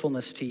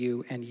faithfulness to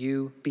you, and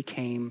you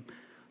became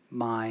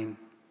mine.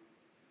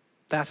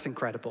 That's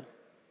incredible.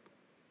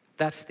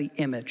 That's the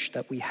image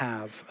that we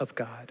have of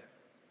God.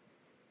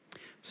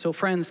 So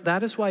friends,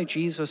 that is why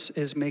Jesus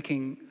is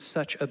making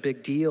such a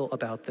big deal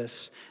about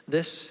this.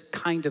 This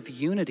kind of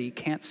unity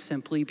can't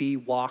simply be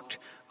walked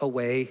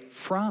away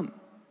from.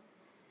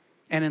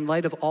 And in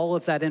light of all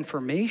of that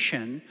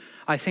information,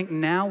 I think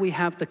now we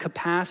have the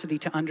capacity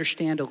to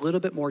understand a little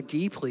bit more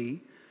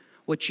deeply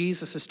what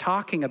Jesus is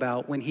talking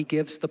about when he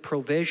gives the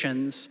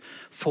provisions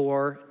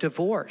for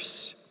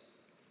divorce.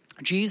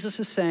 Jesus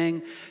is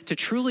saying to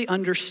truly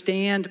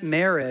understand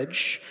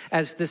marriage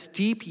as this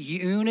deep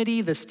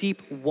unity, this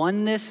deep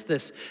oneness,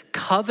 this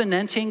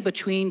covenanting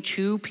between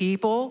two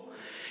people,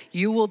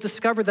 you will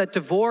discover that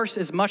divorce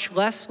is much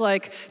less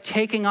like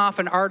taking off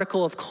an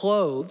article of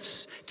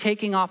clothes,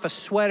 taking off a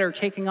sweater,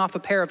 taking off a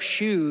pair of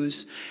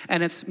shoes,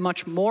 and it's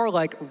much more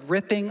like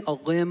ripping a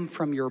limb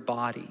from your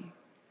body.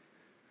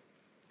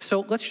 So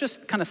let's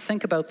just kind of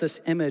think about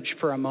this image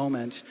for a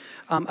moment.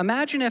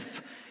 Imagine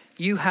if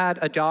you had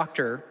a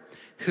doctor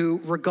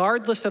who,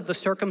 regardless of the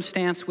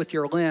circumstance with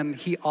your limb,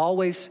 he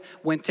always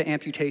went to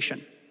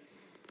amputation.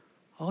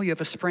 Oh, you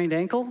have a sprained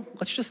ankle?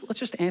 Let's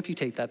just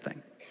amputate that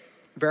thing.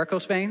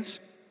 Varicose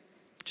veins?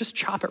 Just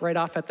chop it right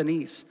off at the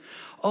knees.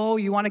 Oh,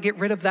 you want to get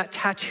rid of that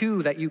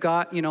tattoo that you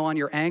got, on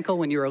your ankle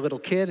when you were a little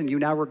kid and you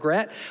now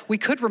regret? We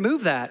could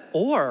remove that,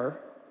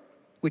 or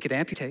we could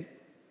amputate.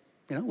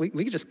 We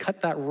could just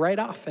cut that right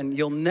off, and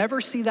you'll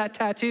never see that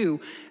tattoo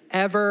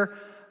ever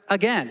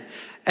again.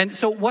 And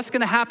so what's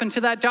going to happen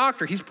to that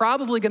doctor? He's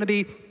probably going to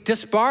be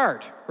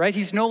disbarred, right?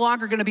 He's no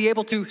longer going to be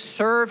able to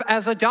serve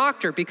as a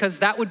doctor because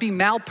that would be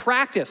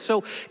malpractice.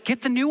 So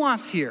get the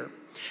nuance here.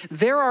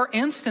 There are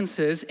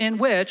instances in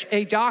which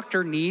a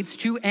doctor needs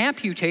to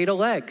amputate a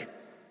leg.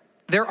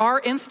 There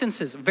are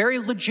instances, very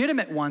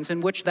legitimate ones,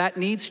 in which that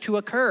needs to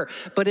occur.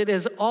 But it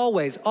is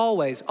always,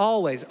 always,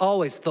 always,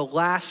 always the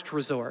last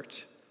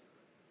resort.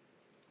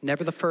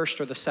 Never the first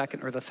or the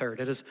second or the third.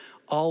 It is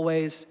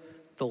always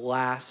the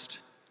last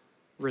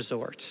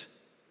resort,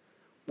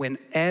 when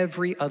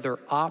every other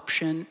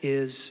option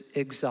is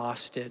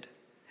exhausted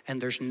and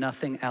there's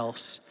nothing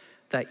else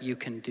that you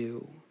can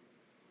do.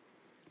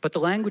 But the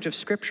language of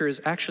Scripture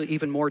is actually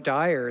even more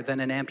dire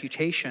than an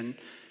amputation.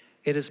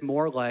 It is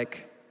more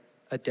like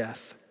a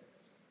death,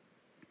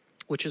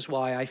 which is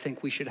why I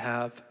think we should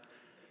have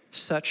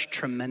such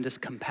tremendous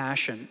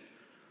compassion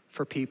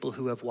for people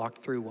who have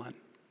walked through one,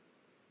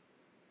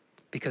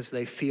 because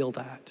they feel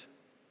that.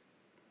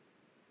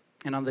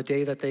 And on the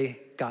day that they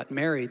got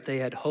married, they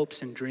had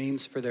hopes and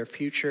dreams for their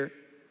future.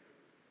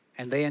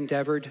 And they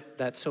endeavored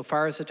that, so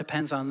far as it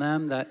depends on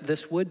them, that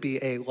this would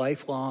be a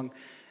lifelong,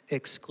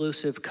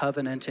 exclusive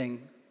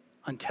covenanting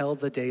until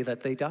the day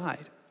that they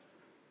died.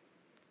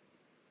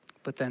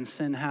 But then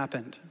sin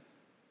happened.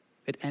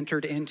 It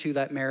entered into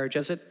that marriage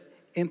as it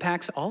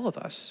impacts all of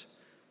us.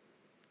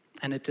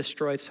 And it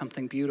destroyed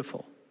something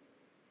beautiful.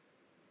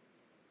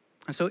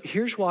 And so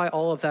here's why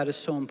all of that is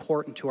so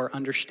important to our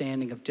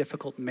understanding of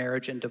difficult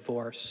marriage and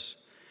divorce.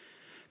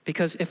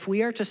 Because if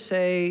we are to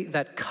say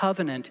that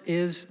covenant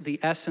is the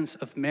essence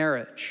of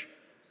marriage,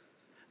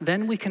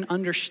 then we can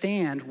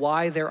understand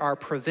why there are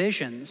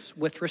provisions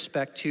with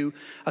respect to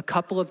a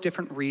couple of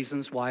different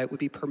reasons why it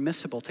would be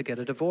permissible to get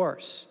a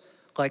divorce.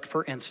 Like,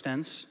 for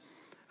instance,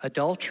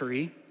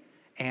 adultery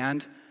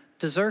and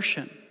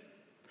desertion.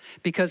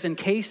 Because in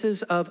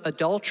cases of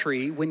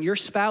adultery, when your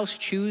spouse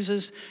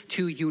chooses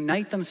to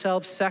unite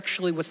themselves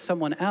sexually with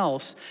someone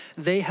else,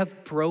 they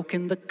have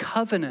broken the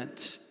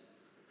covenant.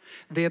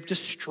 They have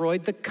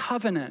destroyed the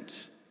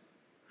covenant.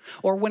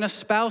 Or when a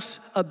spouse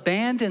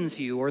abandons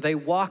you or they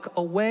walk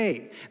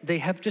away, they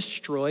have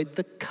destroyed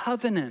the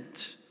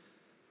covenant.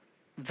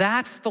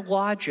 That's the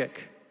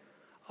logic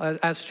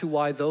as to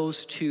why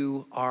those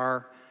two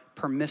are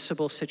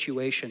permissible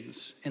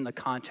situations in the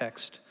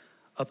context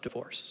of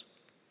divorce.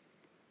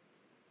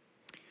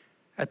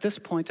 At this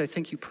point, I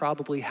think you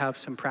probably have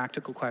some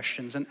practical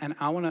questions, and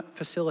I want to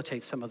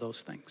facilitate some of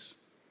those things.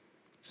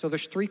 So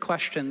there's 3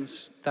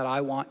 questions that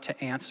I want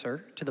to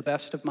answer to the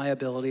best of my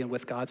ability and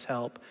with God's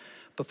help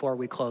before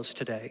we close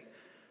today.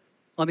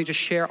 Let me just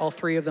share all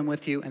 3 of them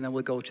with you, and then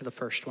we'll go to the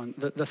first one.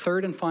 The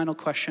third and final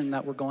question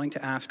that we're going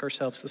to ask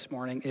ourselves this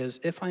morning is,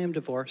 if I am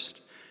divorced,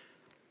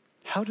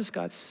 how does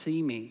God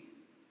see me?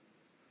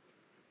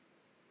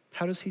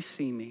 How does he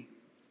see me?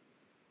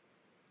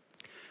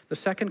 The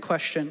second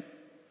question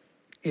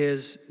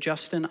is,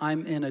 Justin,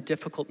 I'm in a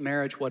difficult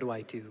marriage. What do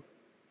I do?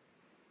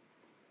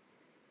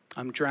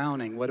 I'm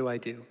drowning. What do I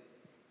do?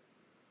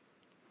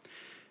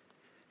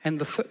 And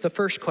the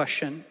first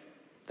question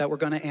that we're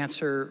going to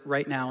answer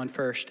right now and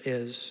first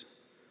is,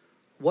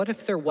 what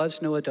if there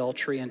was no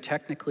adultery and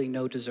technically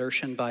no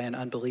desertion by an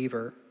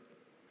unbeliever,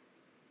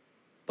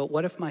 but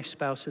what if my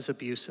spouse is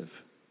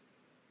abusive?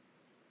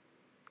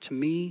 To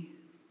me,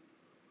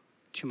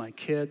 to my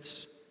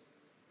kids,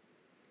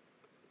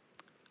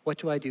 what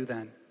do I do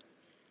then?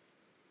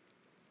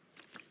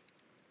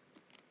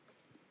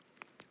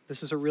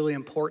 This is a really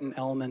important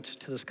element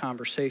to this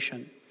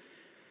conversation.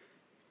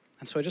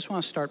 And so I just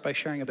want to start by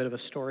sharing a bit of a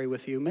story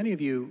with you. Many of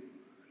you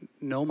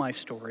know my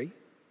story,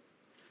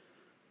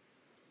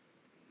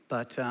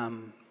 but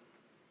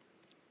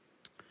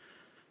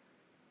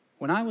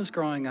when I was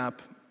growing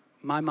up,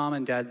 my mom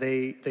and dad,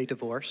 they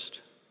divorced,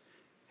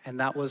 and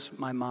that was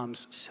my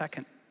mom's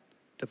second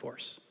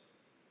divorce.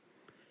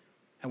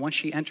 And once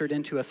she entered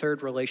into a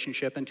third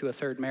relationship, into a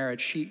third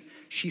marriage,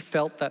 she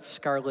felt that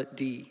scarlet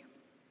D.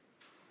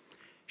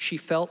 She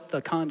felt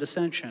the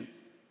condescension.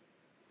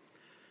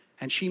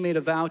 And she made a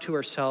vow to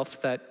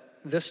herself that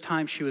this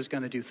time she was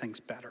going to do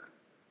things better,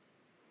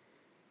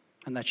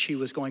 and that she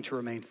was going to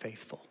remain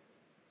faithful.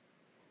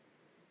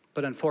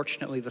 But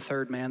unfortunately, the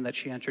third man that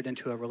she entered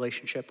into a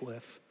relationship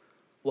with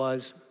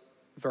was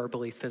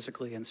verbally,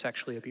 physically, and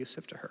sexually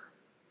abusive to her.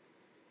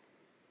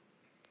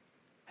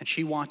 And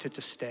she wanted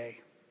to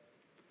stay,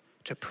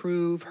 to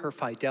prove her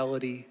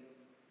fidelity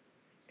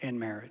in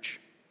marriage.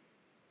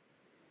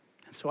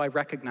 And so I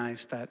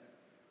recognize that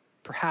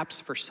perhaps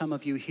for some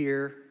of you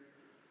here,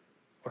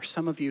 or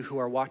some of you who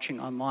are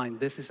watching online,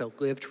 this is a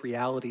lived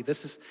reality.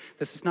 This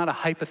is not a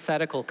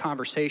hypothetical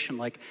conversation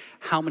like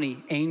how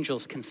many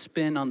angels can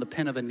spin on the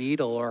pin of a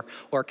needle,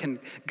 or can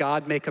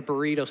God make a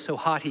burrito so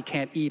hot he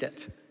can't eat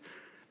it.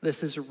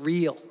 This is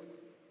real.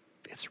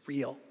 It's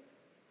real.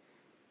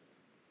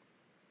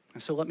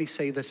 And so let me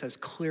say this as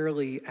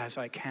clearly as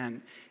I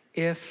can.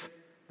 If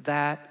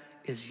that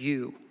is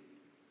you,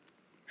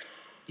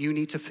 you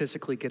need to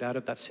physically get out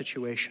of that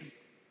situation.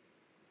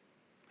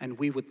 And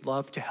we would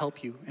love to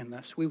help you in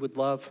this. We would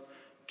love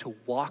to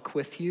walk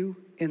with you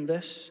in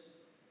this.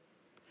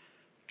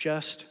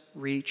 Just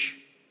reach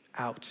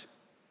out.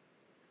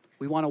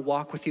 We want to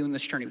walk with you in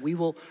this journey. We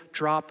will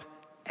drop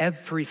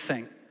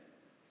everything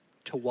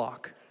to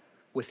walk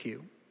with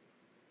you.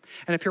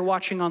 And if you're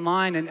watching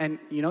online and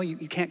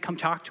you can't come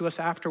talk to us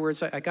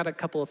afterwards, I got a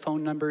couple of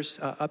phone numbers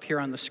up here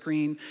on the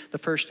screen. The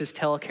first is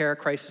Telecare,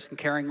 Crisis and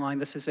Caring Line.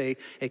 This is a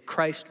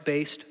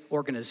Christ-based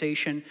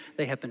organization.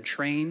 They have been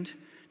trained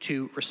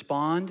to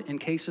respond in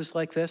cases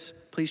like this.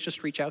 Please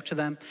just reach out to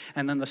them.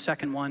 And then the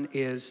second one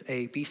is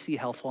a BC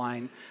Health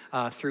line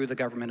through the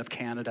Government of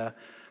Canada.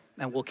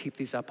 And we'll keep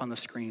these up on the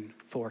screen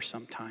for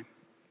some time.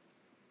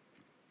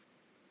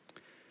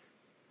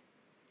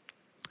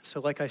 So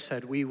like I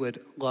said, we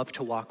would love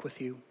to walk with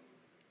you.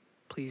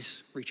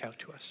 Please reach out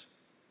to us.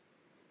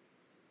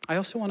 I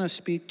also want to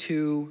speak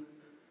to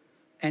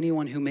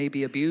anyone who may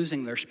be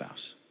abusing their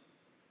spouse.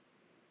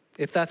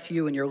 If that's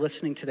you and you're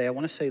listening today, I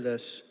want to say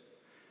this.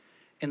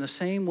 In the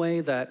same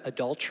way that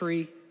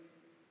adultery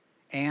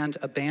and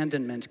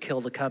abandonment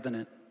kill the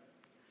covenant,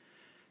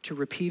 to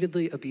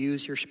repeatedly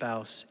abuse your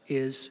spouse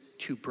is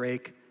to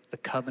break the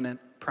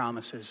covenant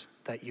promises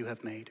that you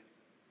have made.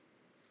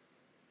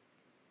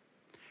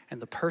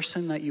 And the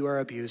person that you are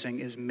abusing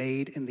is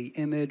made in the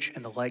image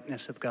and the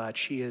likeness of God.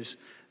 She is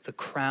the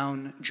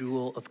crown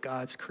jewel of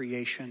God's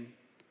creation,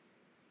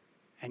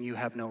 and you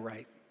have no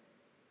right.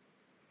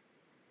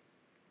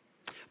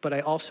 But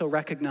I also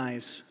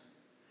recognize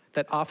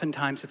that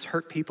oftentimes it's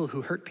hurt people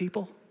who hurt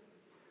people.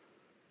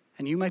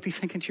 And you might be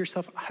thinking to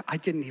yourself, I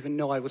didn't even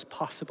know I was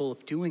possible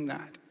of doing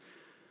that.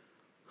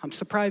 I'm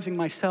surprising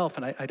myself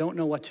and I don't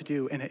know what to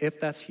do. And if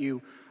that's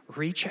you,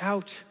 reach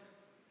out.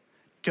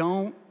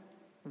 Don't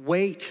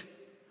wait.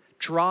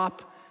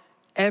 Drop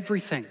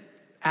everything.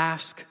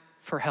 Ask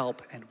for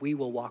help, and we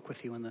will walk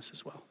with you in this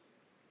as well.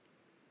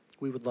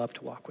 We would love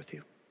to walk with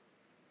you.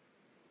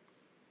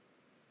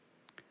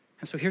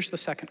 And so here's the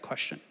second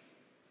question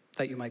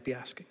that you might be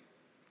asking.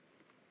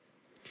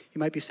 You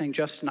might be saying,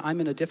 Justin, I'm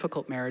in a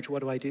difficult marriage.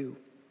 What do I do?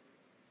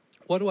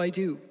 What do I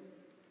do?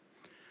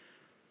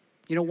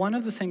 You know, one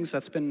of the things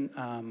that's been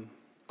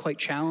quite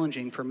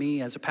challenging for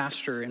me as a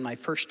pastor in my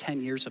first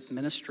 10 years of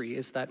ministry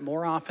is that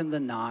more often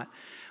than not,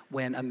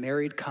 when a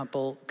married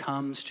couple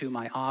comes to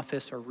my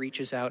office or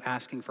reaches out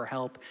asking for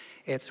help,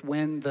 it's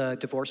when the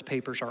divorce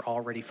papers are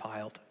already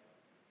filed.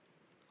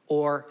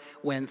 Or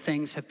when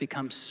things have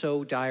become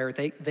so dire,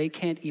 they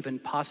can't even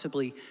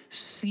possibly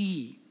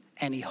see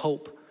any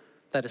hope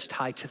that is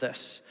tied to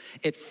this.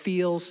 It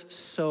feels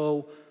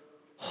so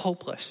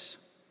hopeless.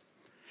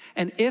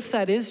 And if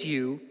that is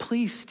you,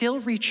 please still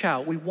reach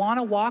out. We want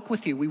to walk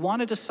with you. We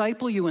want to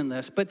disciple you in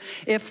this. But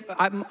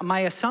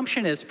my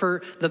assumption is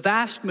for the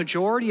vast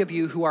majority of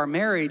you who are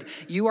married,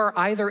 you are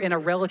either in a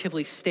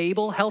relatively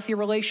stable, healthy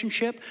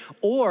relationship,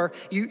 or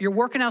you're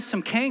working out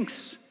some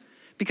kinks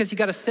because you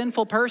got a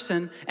sinful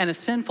person and a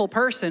sinful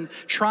person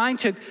trying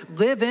to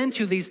live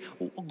into these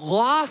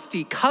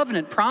lofty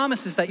covenant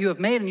promises that you have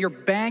made, and you're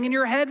banging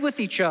your head with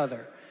each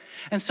other.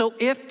 And so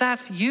if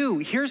that's you,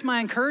 here's my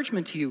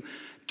encouragement to you.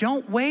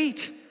 Don't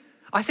wait.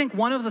 I think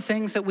one of the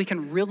things that we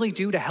can really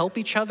do to help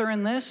each other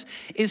in this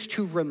is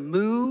to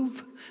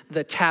remove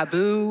the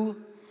taboo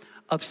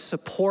of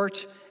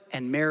support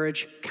and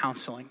marriage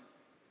counseling.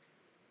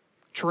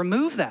 To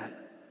remove that.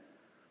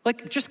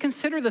 Like, just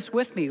consider this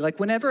with me. Like,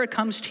 whenever it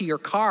comes to your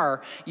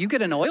car, you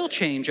get an oil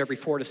change every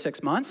 4 to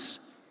 6 months.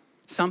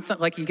 Something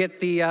like you get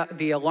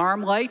the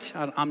alarm light.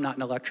 I'm not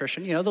an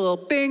electrician. You know, the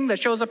little bing that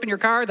shows up in your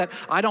car that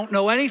I don't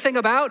know anything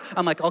about.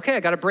 I'm like, okay, I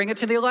got to bring it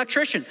to the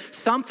electrician.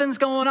 Something's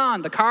going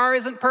on. The car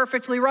isn't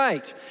perfectly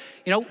right.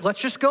 You know, let's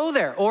just go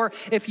there. Or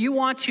if you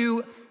want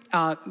to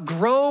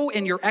grow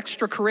in your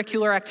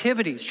extracurricular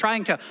activities,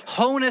 trying to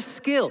hone a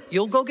skill,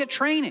 you'll go get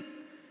training.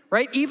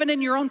 Right? Even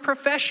in your own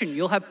profession,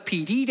 you'll have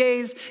PD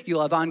days,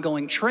 you'll have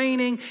ongoing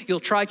training, you'll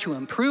try to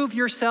improve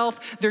yourself.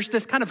 There's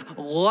this kind of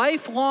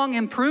lifelong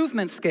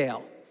improvement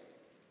scale.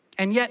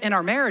 And yet in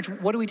our marriage,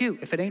 what do?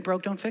 If it ain't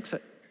broke, don't fix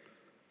it.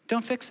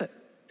 Don't fix it.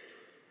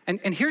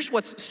 And here's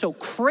what's so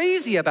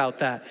crazy about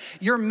that.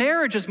 Your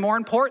marriage is more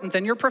important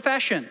than your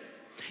profession.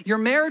 Your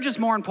marriage is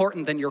more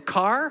important than your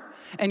car,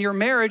 and your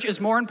marriage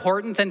is more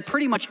important than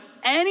pretty much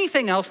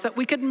anything else that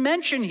we could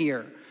mention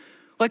here.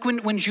 Like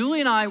when Julie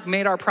and I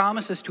made our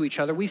promises to each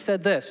other, we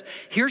said this: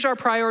 here's our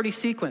priority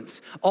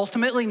sequence.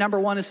 Ultimately, number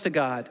 1 is to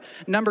God.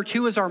 Number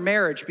 2 is our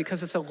marriage,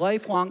 because it's a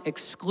lifelong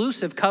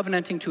exclusive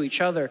covenanting to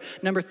each other.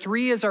 Number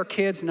 3 is our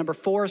kids. Number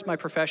 4 is my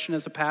profession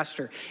as a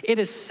pastor. It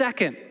is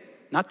second,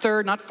 not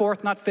third, not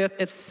fourth, not fifth.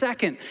 It's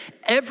second.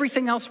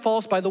 Everything else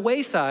falls by the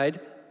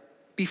wayside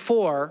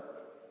before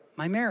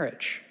my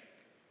marriage.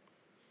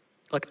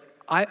 Like,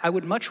 I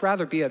would much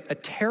rather be a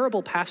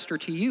terrible pastor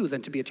to you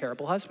than to be a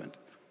terrible husband.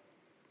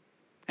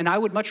 And I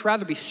would much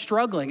rather be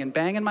struggling and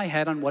banging my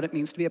head on what it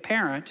means to be a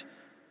parent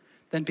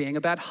than being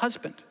a bad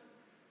husband.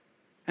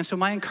 And so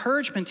my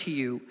encouragement to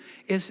you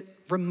is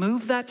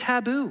remove that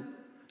taboo.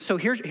 So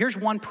here's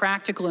one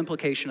practical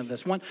implication of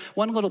this, one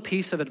little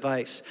piece of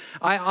advice.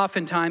 I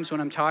oftentimes, when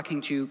I'm talking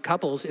to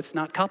couples, it's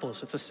not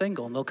couples, it's a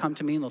single. And they'll come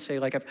to me and they'll say,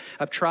 like,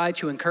 I've tried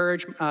to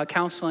encourage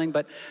counseling,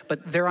 but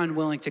they're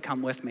unwilling to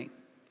come with me.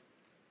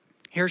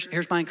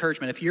 Here's my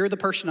encouragement. If you're the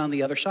person on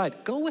the other side,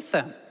 go with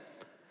them.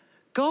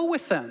 Go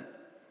with them.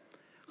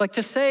 Like,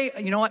 to say,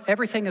 you know what,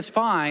 everything is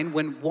fine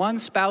when one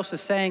spouse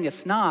is saying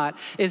it's not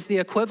is the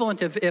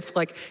equivalent of if,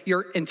 like,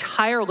 your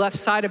entire left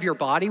side of your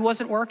body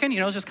wasn't working,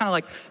 you know, it's just kind of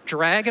like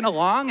dragging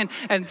along,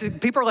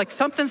 and people are like,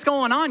 something's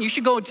going on, you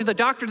should go to the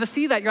doctor to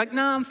see that. You're like,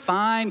 no, I'm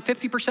fine,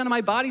 50% of my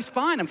body's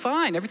fine, I'm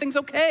fine, everything's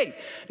okay.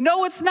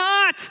 No, it's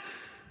not.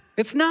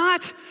 It's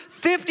not.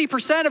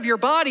 50% of your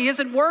body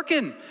isn't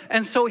working.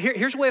 And so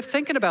here's a way of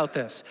thinking about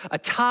this. A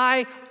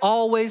tie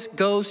always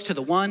goes to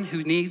the one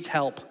who needs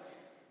help.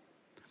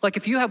 Like,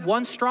 if you have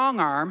one strong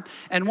arm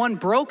and one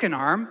broken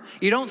arm,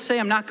 you don't say,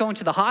 I'm not going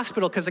to the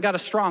hospital because I got a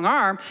strong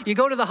arm. You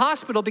go to the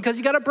hospital because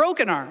you got a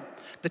broken arm.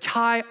 The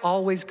tie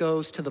always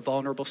goes to the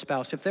vulnerable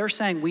spouse. If they're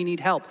saying we need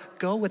help,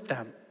 go with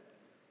them.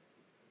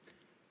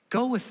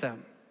 Go with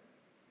them.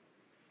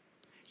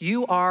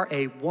 You are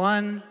a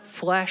one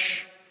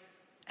flesh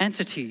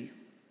entity.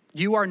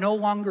 You are no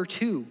longer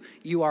two.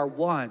 You are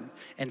one.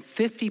 And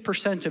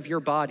 50% of your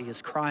body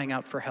is crying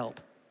out for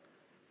help.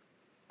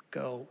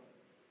 Go.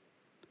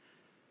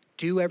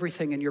 Do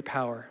everything in your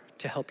power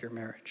to help your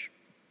marriage.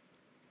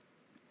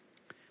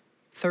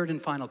 Third and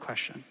final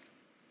question.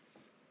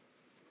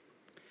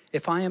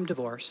 If I am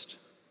divorced,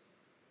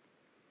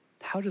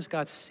 how does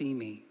God see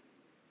me?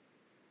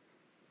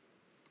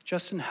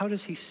 Justin, how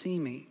does he see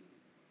me?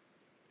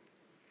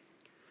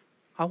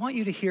 I want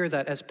you to hear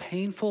that as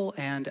painful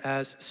and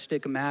as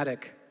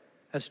stigmatic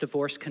as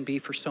divorce can be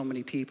for so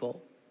many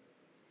people,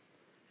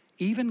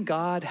 even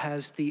God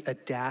has the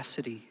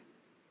audacity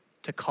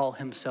to call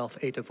himself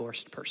a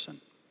divorced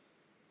person.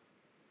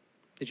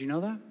 Did you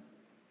know that?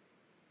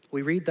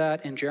 We read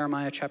that in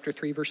Jeremiah chapter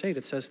 3, verse 8.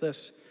 It says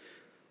this: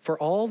 for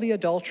all the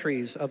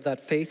adulteries of that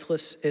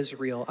faithless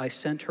Israel, I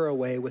sent her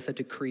away with a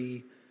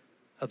decree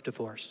of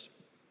divorce.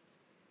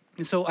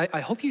 And so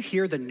I hope you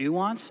hear the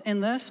nuance in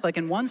this. Like,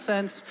 in one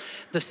sense,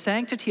 the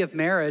sanctity of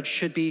marriage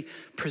should be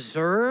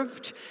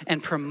preserved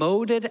and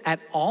promoted at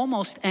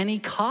almost any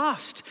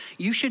cost.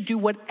 You should do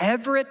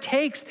whatever it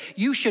takes.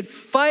 You should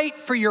fight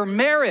for your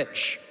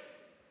marriage.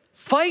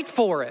 Fight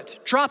for it.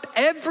 Drop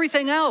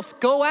everything else.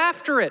 Go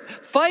after it.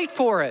 Fight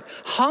for it.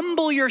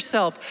 Humble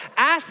yourself.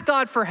 Ask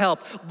God for help.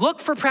 Look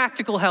for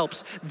practical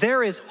helps.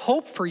 There is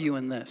hope for you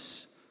in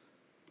this.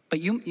 But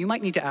you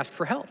might need to ask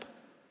for help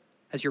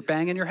as you're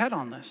banging your head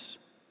on this.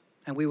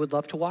 And we would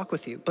love to walk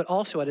with you. But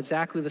also, at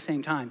exactly the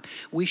same time,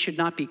 we should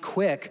not be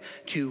quick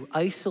to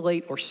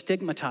isolate or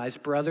stigmatize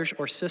brothers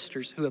or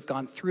sisters who have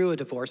gone through a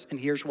divorce. And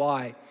here's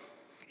why.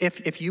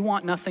 If you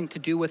want nothing to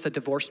do with a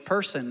divorced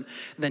person,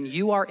 then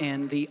you are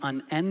in the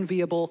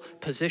unenviable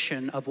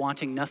position of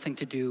wanting nothing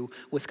to do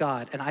with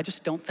God. And I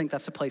just don't think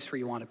that's a place where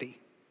you want to be.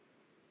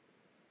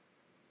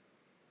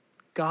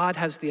 God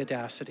has the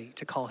audacity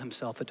to call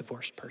himself a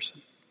divorced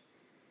person.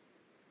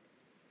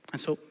 And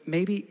so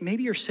maybe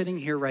you're sitting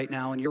here right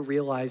now and you're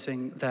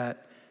realizing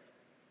that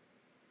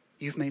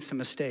you've made some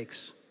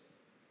mistakes.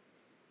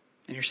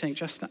 And you're saying,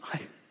 Justin,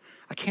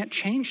 I can't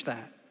change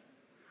that.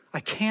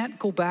 I can't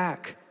go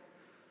back.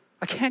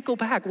 I can't go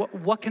back.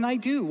 What can I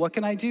do? What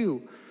can I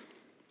do?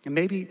 And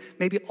maybe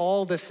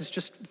all this is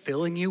just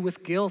filling you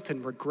with guilt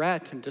and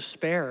regret and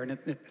despair, and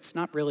it's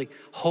not really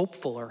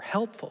hopeful or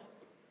helpful.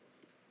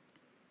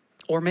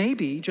 Or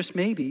maybe, just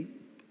maybe,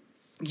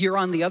 You're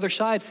on the other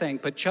side saying,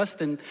 but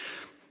Justin,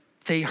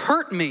 they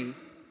hurt me.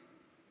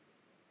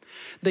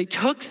 They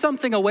took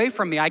something away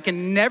from me. I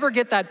can never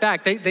get that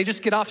back. They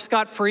just get off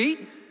scot-free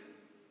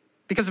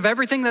because of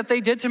everything that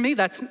they did to me.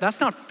 That's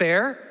not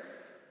fair.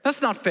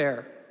 That's not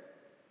fair.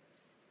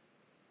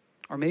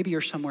 Or maybe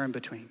you're somewhere in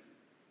between.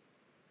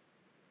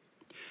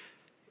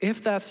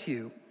 If that's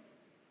you,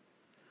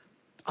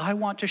 I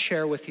want to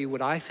share with you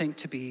what I think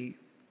to be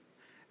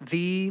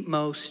the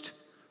most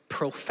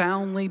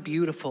profoundly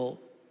beautiful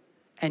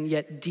and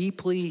yet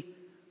deeply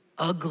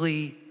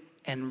ugly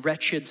and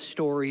wretched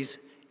stories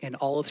in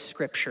all of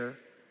Scripture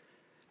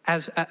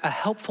as a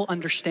helpful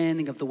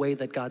understanding of the way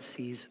that God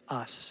sees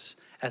us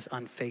as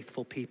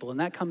unfaithful people. And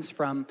that comes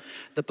from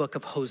the book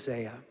of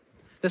Hosea.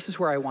 This is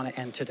where I want to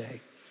end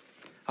today.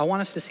 I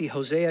want us to see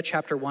Hosea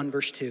chapter 1,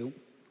 verse 2.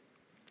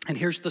 And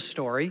here's the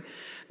story.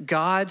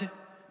 God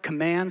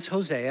commands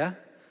Hosea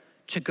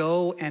to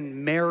go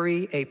and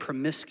marry a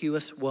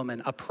promiscuous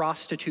woman, a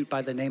prostitute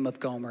by the name of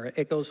Gomer.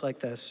 It goes like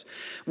this.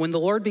 When the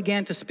Lord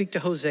began to speak to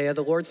Hosea,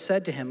 the Lord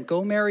said to him,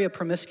 go marry a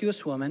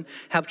promiscuous woman,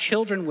 have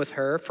children with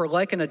her, for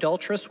like an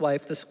adulterous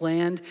wife, this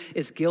land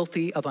is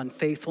guilty of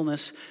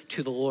unfaithfulness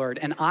to the Lord.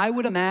 And I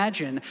would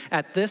imagine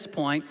at this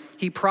point,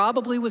 he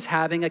probably was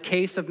having a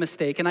case of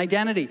mistaken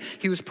identity.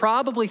 He was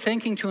probably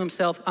thinking to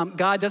himself,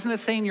 God, doesn't it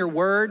say in your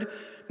word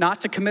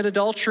not to commit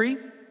adultery?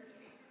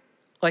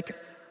 Like,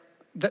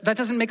 that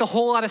doesn't make a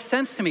whole lot of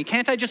sense to me.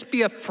 Can't I just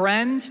be a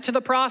friend to the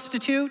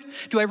prostitute?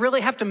 Do I really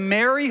have to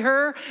marry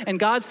her? And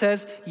God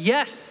says,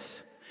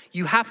 yes,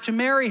 you have to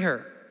marry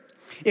her.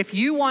 If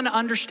you want to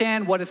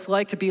understand what it's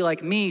like to be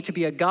like me, to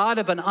be a God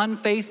of an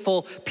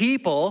unfaithful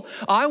people,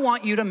 I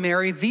want you to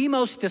marry the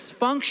most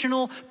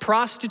dysfunctional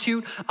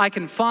prostitute I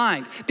can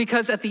find.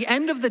 Because at the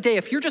end of the day,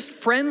 if you're just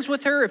friends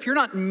with her, if you're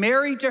not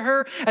married to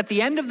her, at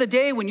the end of the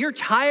day, when you're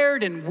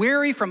tired and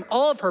weary from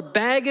all of her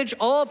baggage,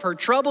 all of her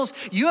troubles,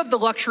 you have the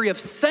luxury of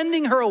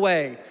sending her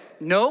away.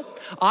 Nope,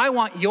 I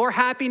want your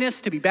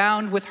happiness to be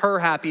bound with her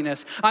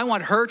happiness. I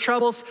want her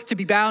troubles to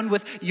be bound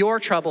with your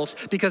troubles.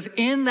 Because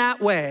in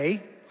that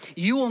way,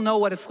 you will know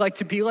what it's like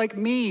to be like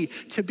me,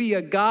 to be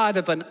a God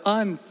of an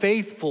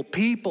unfaithful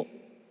people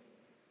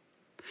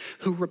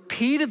who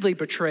repeatedly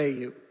betray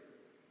you,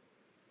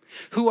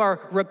 who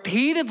are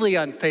repeatedly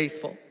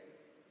unfaithful.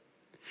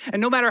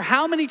 And no matter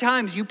how many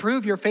times you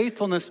prove your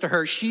faithfulness to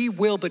her, she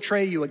will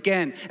betray you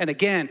again and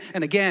again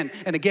and again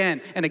and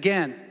again and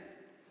again.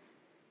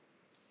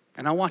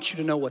 And I want you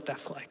to know what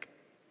that's like.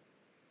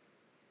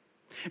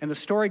 And the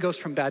story goes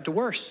from bad to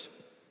worse.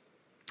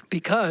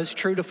 Because,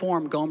 true to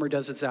form, Gomer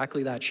does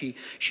exactly that. She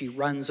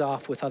runs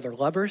off with other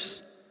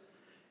lovers,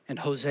 and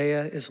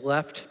Hosea is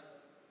left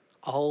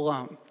all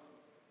alone.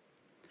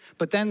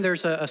 But then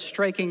there's a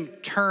striking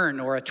turn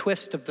or a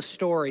twist of the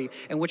story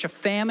in which a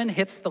famine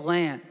hits the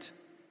land.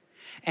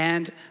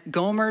 And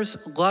Gomer's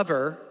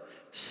lover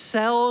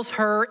sells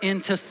her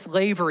into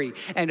slavery.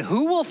 And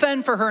who will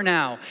fend for her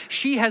now?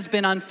 She has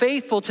been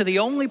unfaithful to the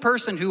only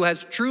person who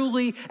has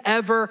truly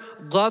ever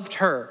loved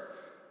her.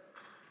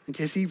 And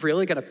is he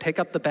really going to pick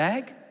up the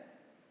bag?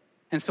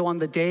 And so on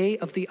the day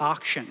of the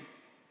auction,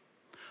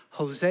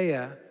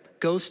 Hosea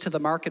goes to the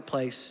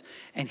marketplace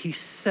and he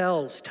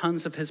sells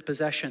tons of his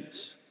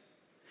possessions.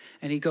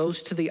 And he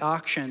goes to the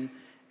auction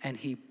and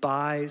he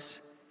buys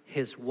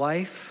his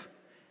wife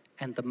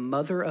and the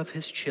mother of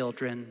his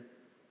children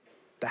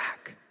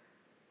back.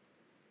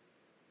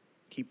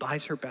 He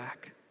buys her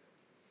back,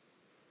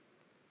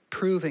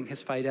 proving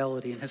his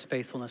fidelity and his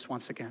faithfulness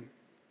once again.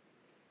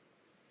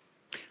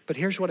 But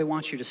here's what I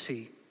want you to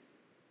see.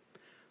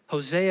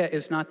 Hosea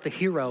is not the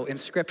hero in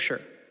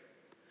Scripture.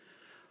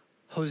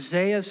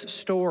 Hosea's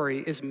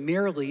story is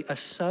merely a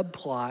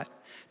subplot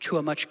to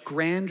a much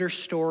grander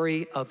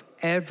story of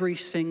every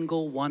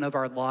single one of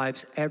our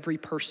lives, every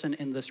person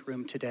in this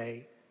room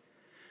today.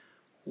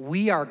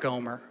 We are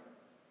Gomer.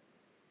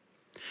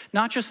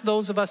 Not just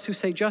those of us who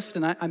say,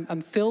 Justin,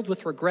 I'm filled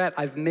with regret.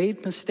 I've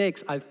made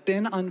mistakes. I've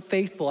been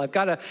unfaithful. I've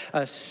got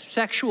a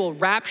sexual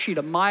rap sheet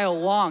a mile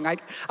long. I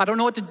don't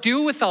know what to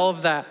do with all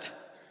of that.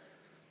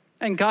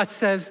 And God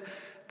says,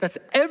 that's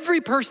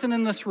every person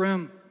in this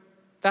room.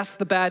 That's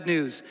the bad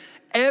news.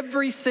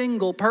 Every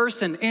single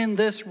person in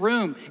this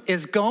room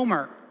is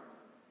Gomer,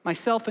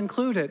 myself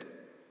included.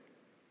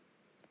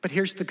 But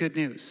here's the good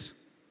news.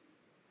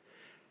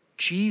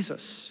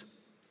 Jesus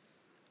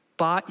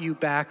bought you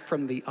back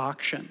from the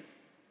auction.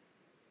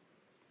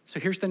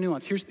 So here's the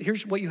nuance.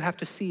 Here's what you have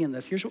to see in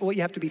this. Here's what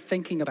you have to be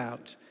thinking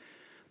about.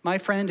 My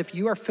friend, if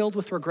you are filled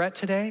with regret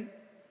today,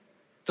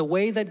 the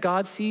way that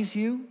God sees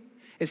you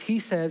is he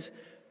says,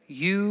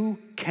 you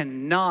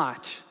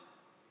cannot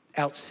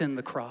out-sin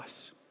the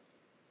cross.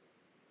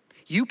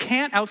 You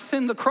can't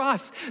out-sin the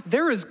cross.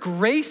 There is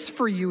grace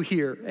for you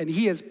here, and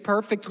he is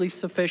perfectly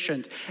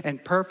sufficient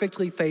and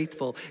perfectly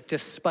faithful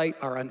despite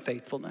our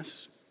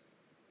unfaithfulness.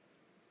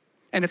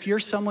 And if you're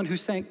someone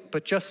who's saying,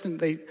 but Justin,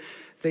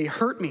 they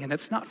hurt me, and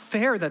it's not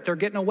fair that they're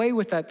getting away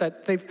with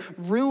that they've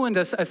ruined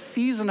a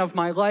season of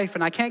my life,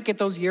 and I can't get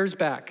those years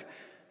back.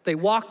 They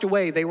walked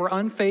away. They were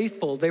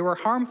unfaithful. They were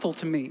harmful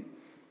to me.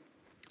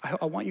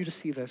 I want you to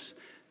see this,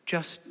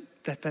 just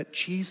that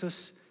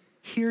Jesus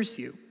hears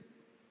you.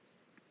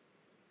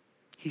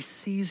 He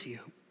sees you.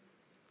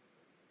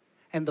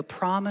 And the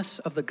promise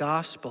of the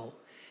gospel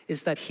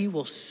is that he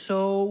will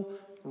so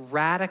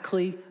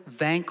radically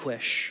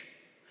vanquish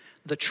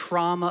the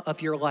trauma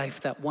of your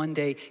life that one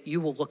day you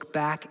will look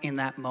back in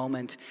that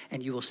moment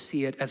and you will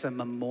see it as a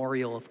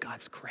memorial of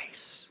God's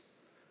grace.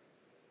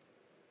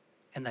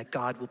 And that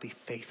God will be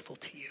faithful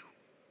to you.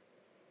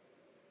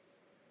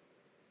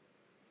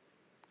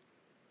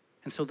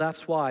 And so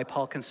that's why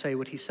Paul can say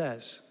what he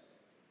says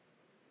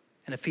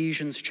in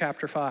Ephesians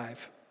chapter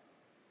 5,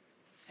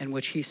 in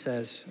which he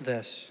says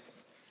this: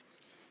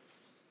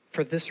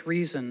 "For this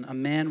reason, a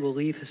man will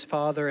leave his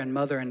father and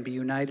mother and be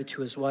united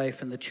to his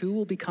wife, and the two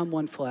will become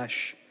one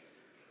flesh."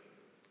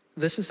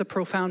 This is a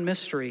profound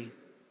mystery,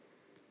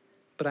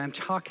 but I'm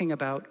talking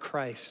about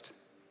Christ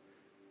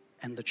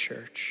and the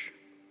church.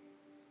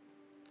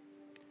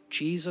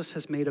 Jesus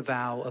has made a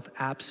vow of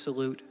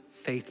absolute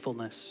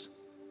faithfulness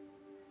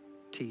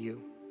to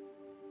you.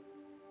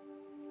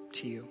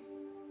 To you.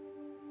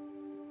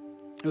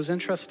 It was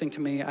interesting to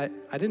me. I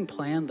didn't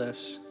plan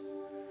this,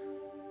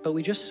 but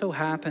we just so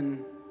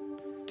happen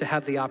to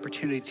have the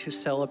opportunity to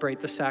celebrate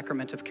the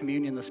sacrament of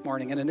communion this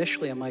morning. And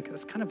initially I'm like,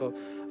 that's kind of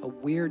a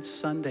weird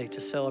Sunday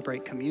to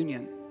celebrate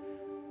communion.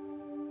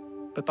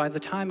 But by the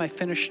time I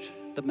finished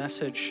the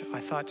message, I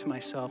thought to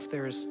myself,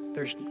 there's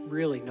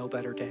really no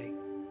better day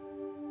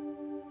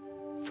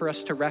for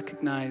us to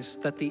recognize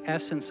that the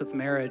essence of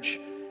marriage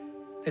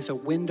is a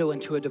window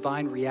into a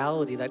divine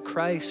reality, that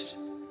Christ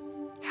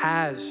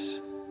has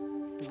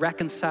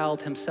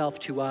reconciled himself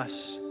to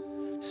us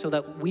so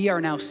that we are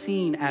now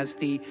seen as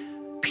the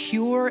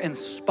pure and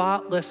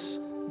spotless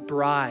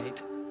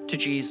bride to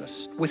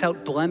Jesus,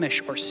 without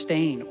blemish or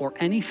stain or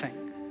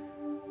anything,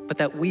 but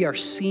that we are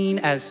seen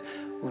as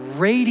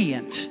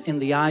radiant in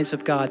the eyes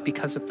of God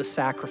because of the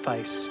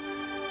sacrifice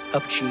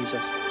of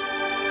Jesus.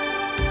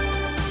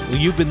 Well,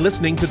 you've been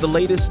listening to the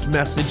latest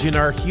message in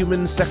our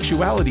Human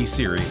Sexuality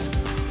series,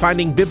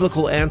 finding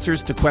biblical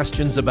answers to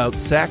questions about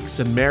sex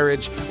and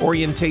marriage,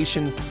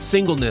 orientation,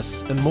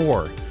 singleness, and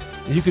more.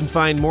 You can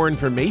find more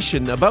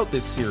information about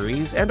this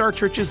series and our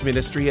church's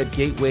ministry at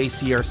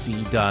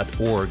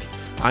gatewaycrc.org.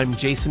 I'm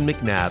Jason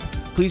McNabb.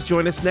 Please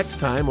join us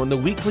next time on the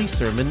weekly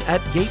sermon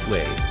at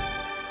Gateway.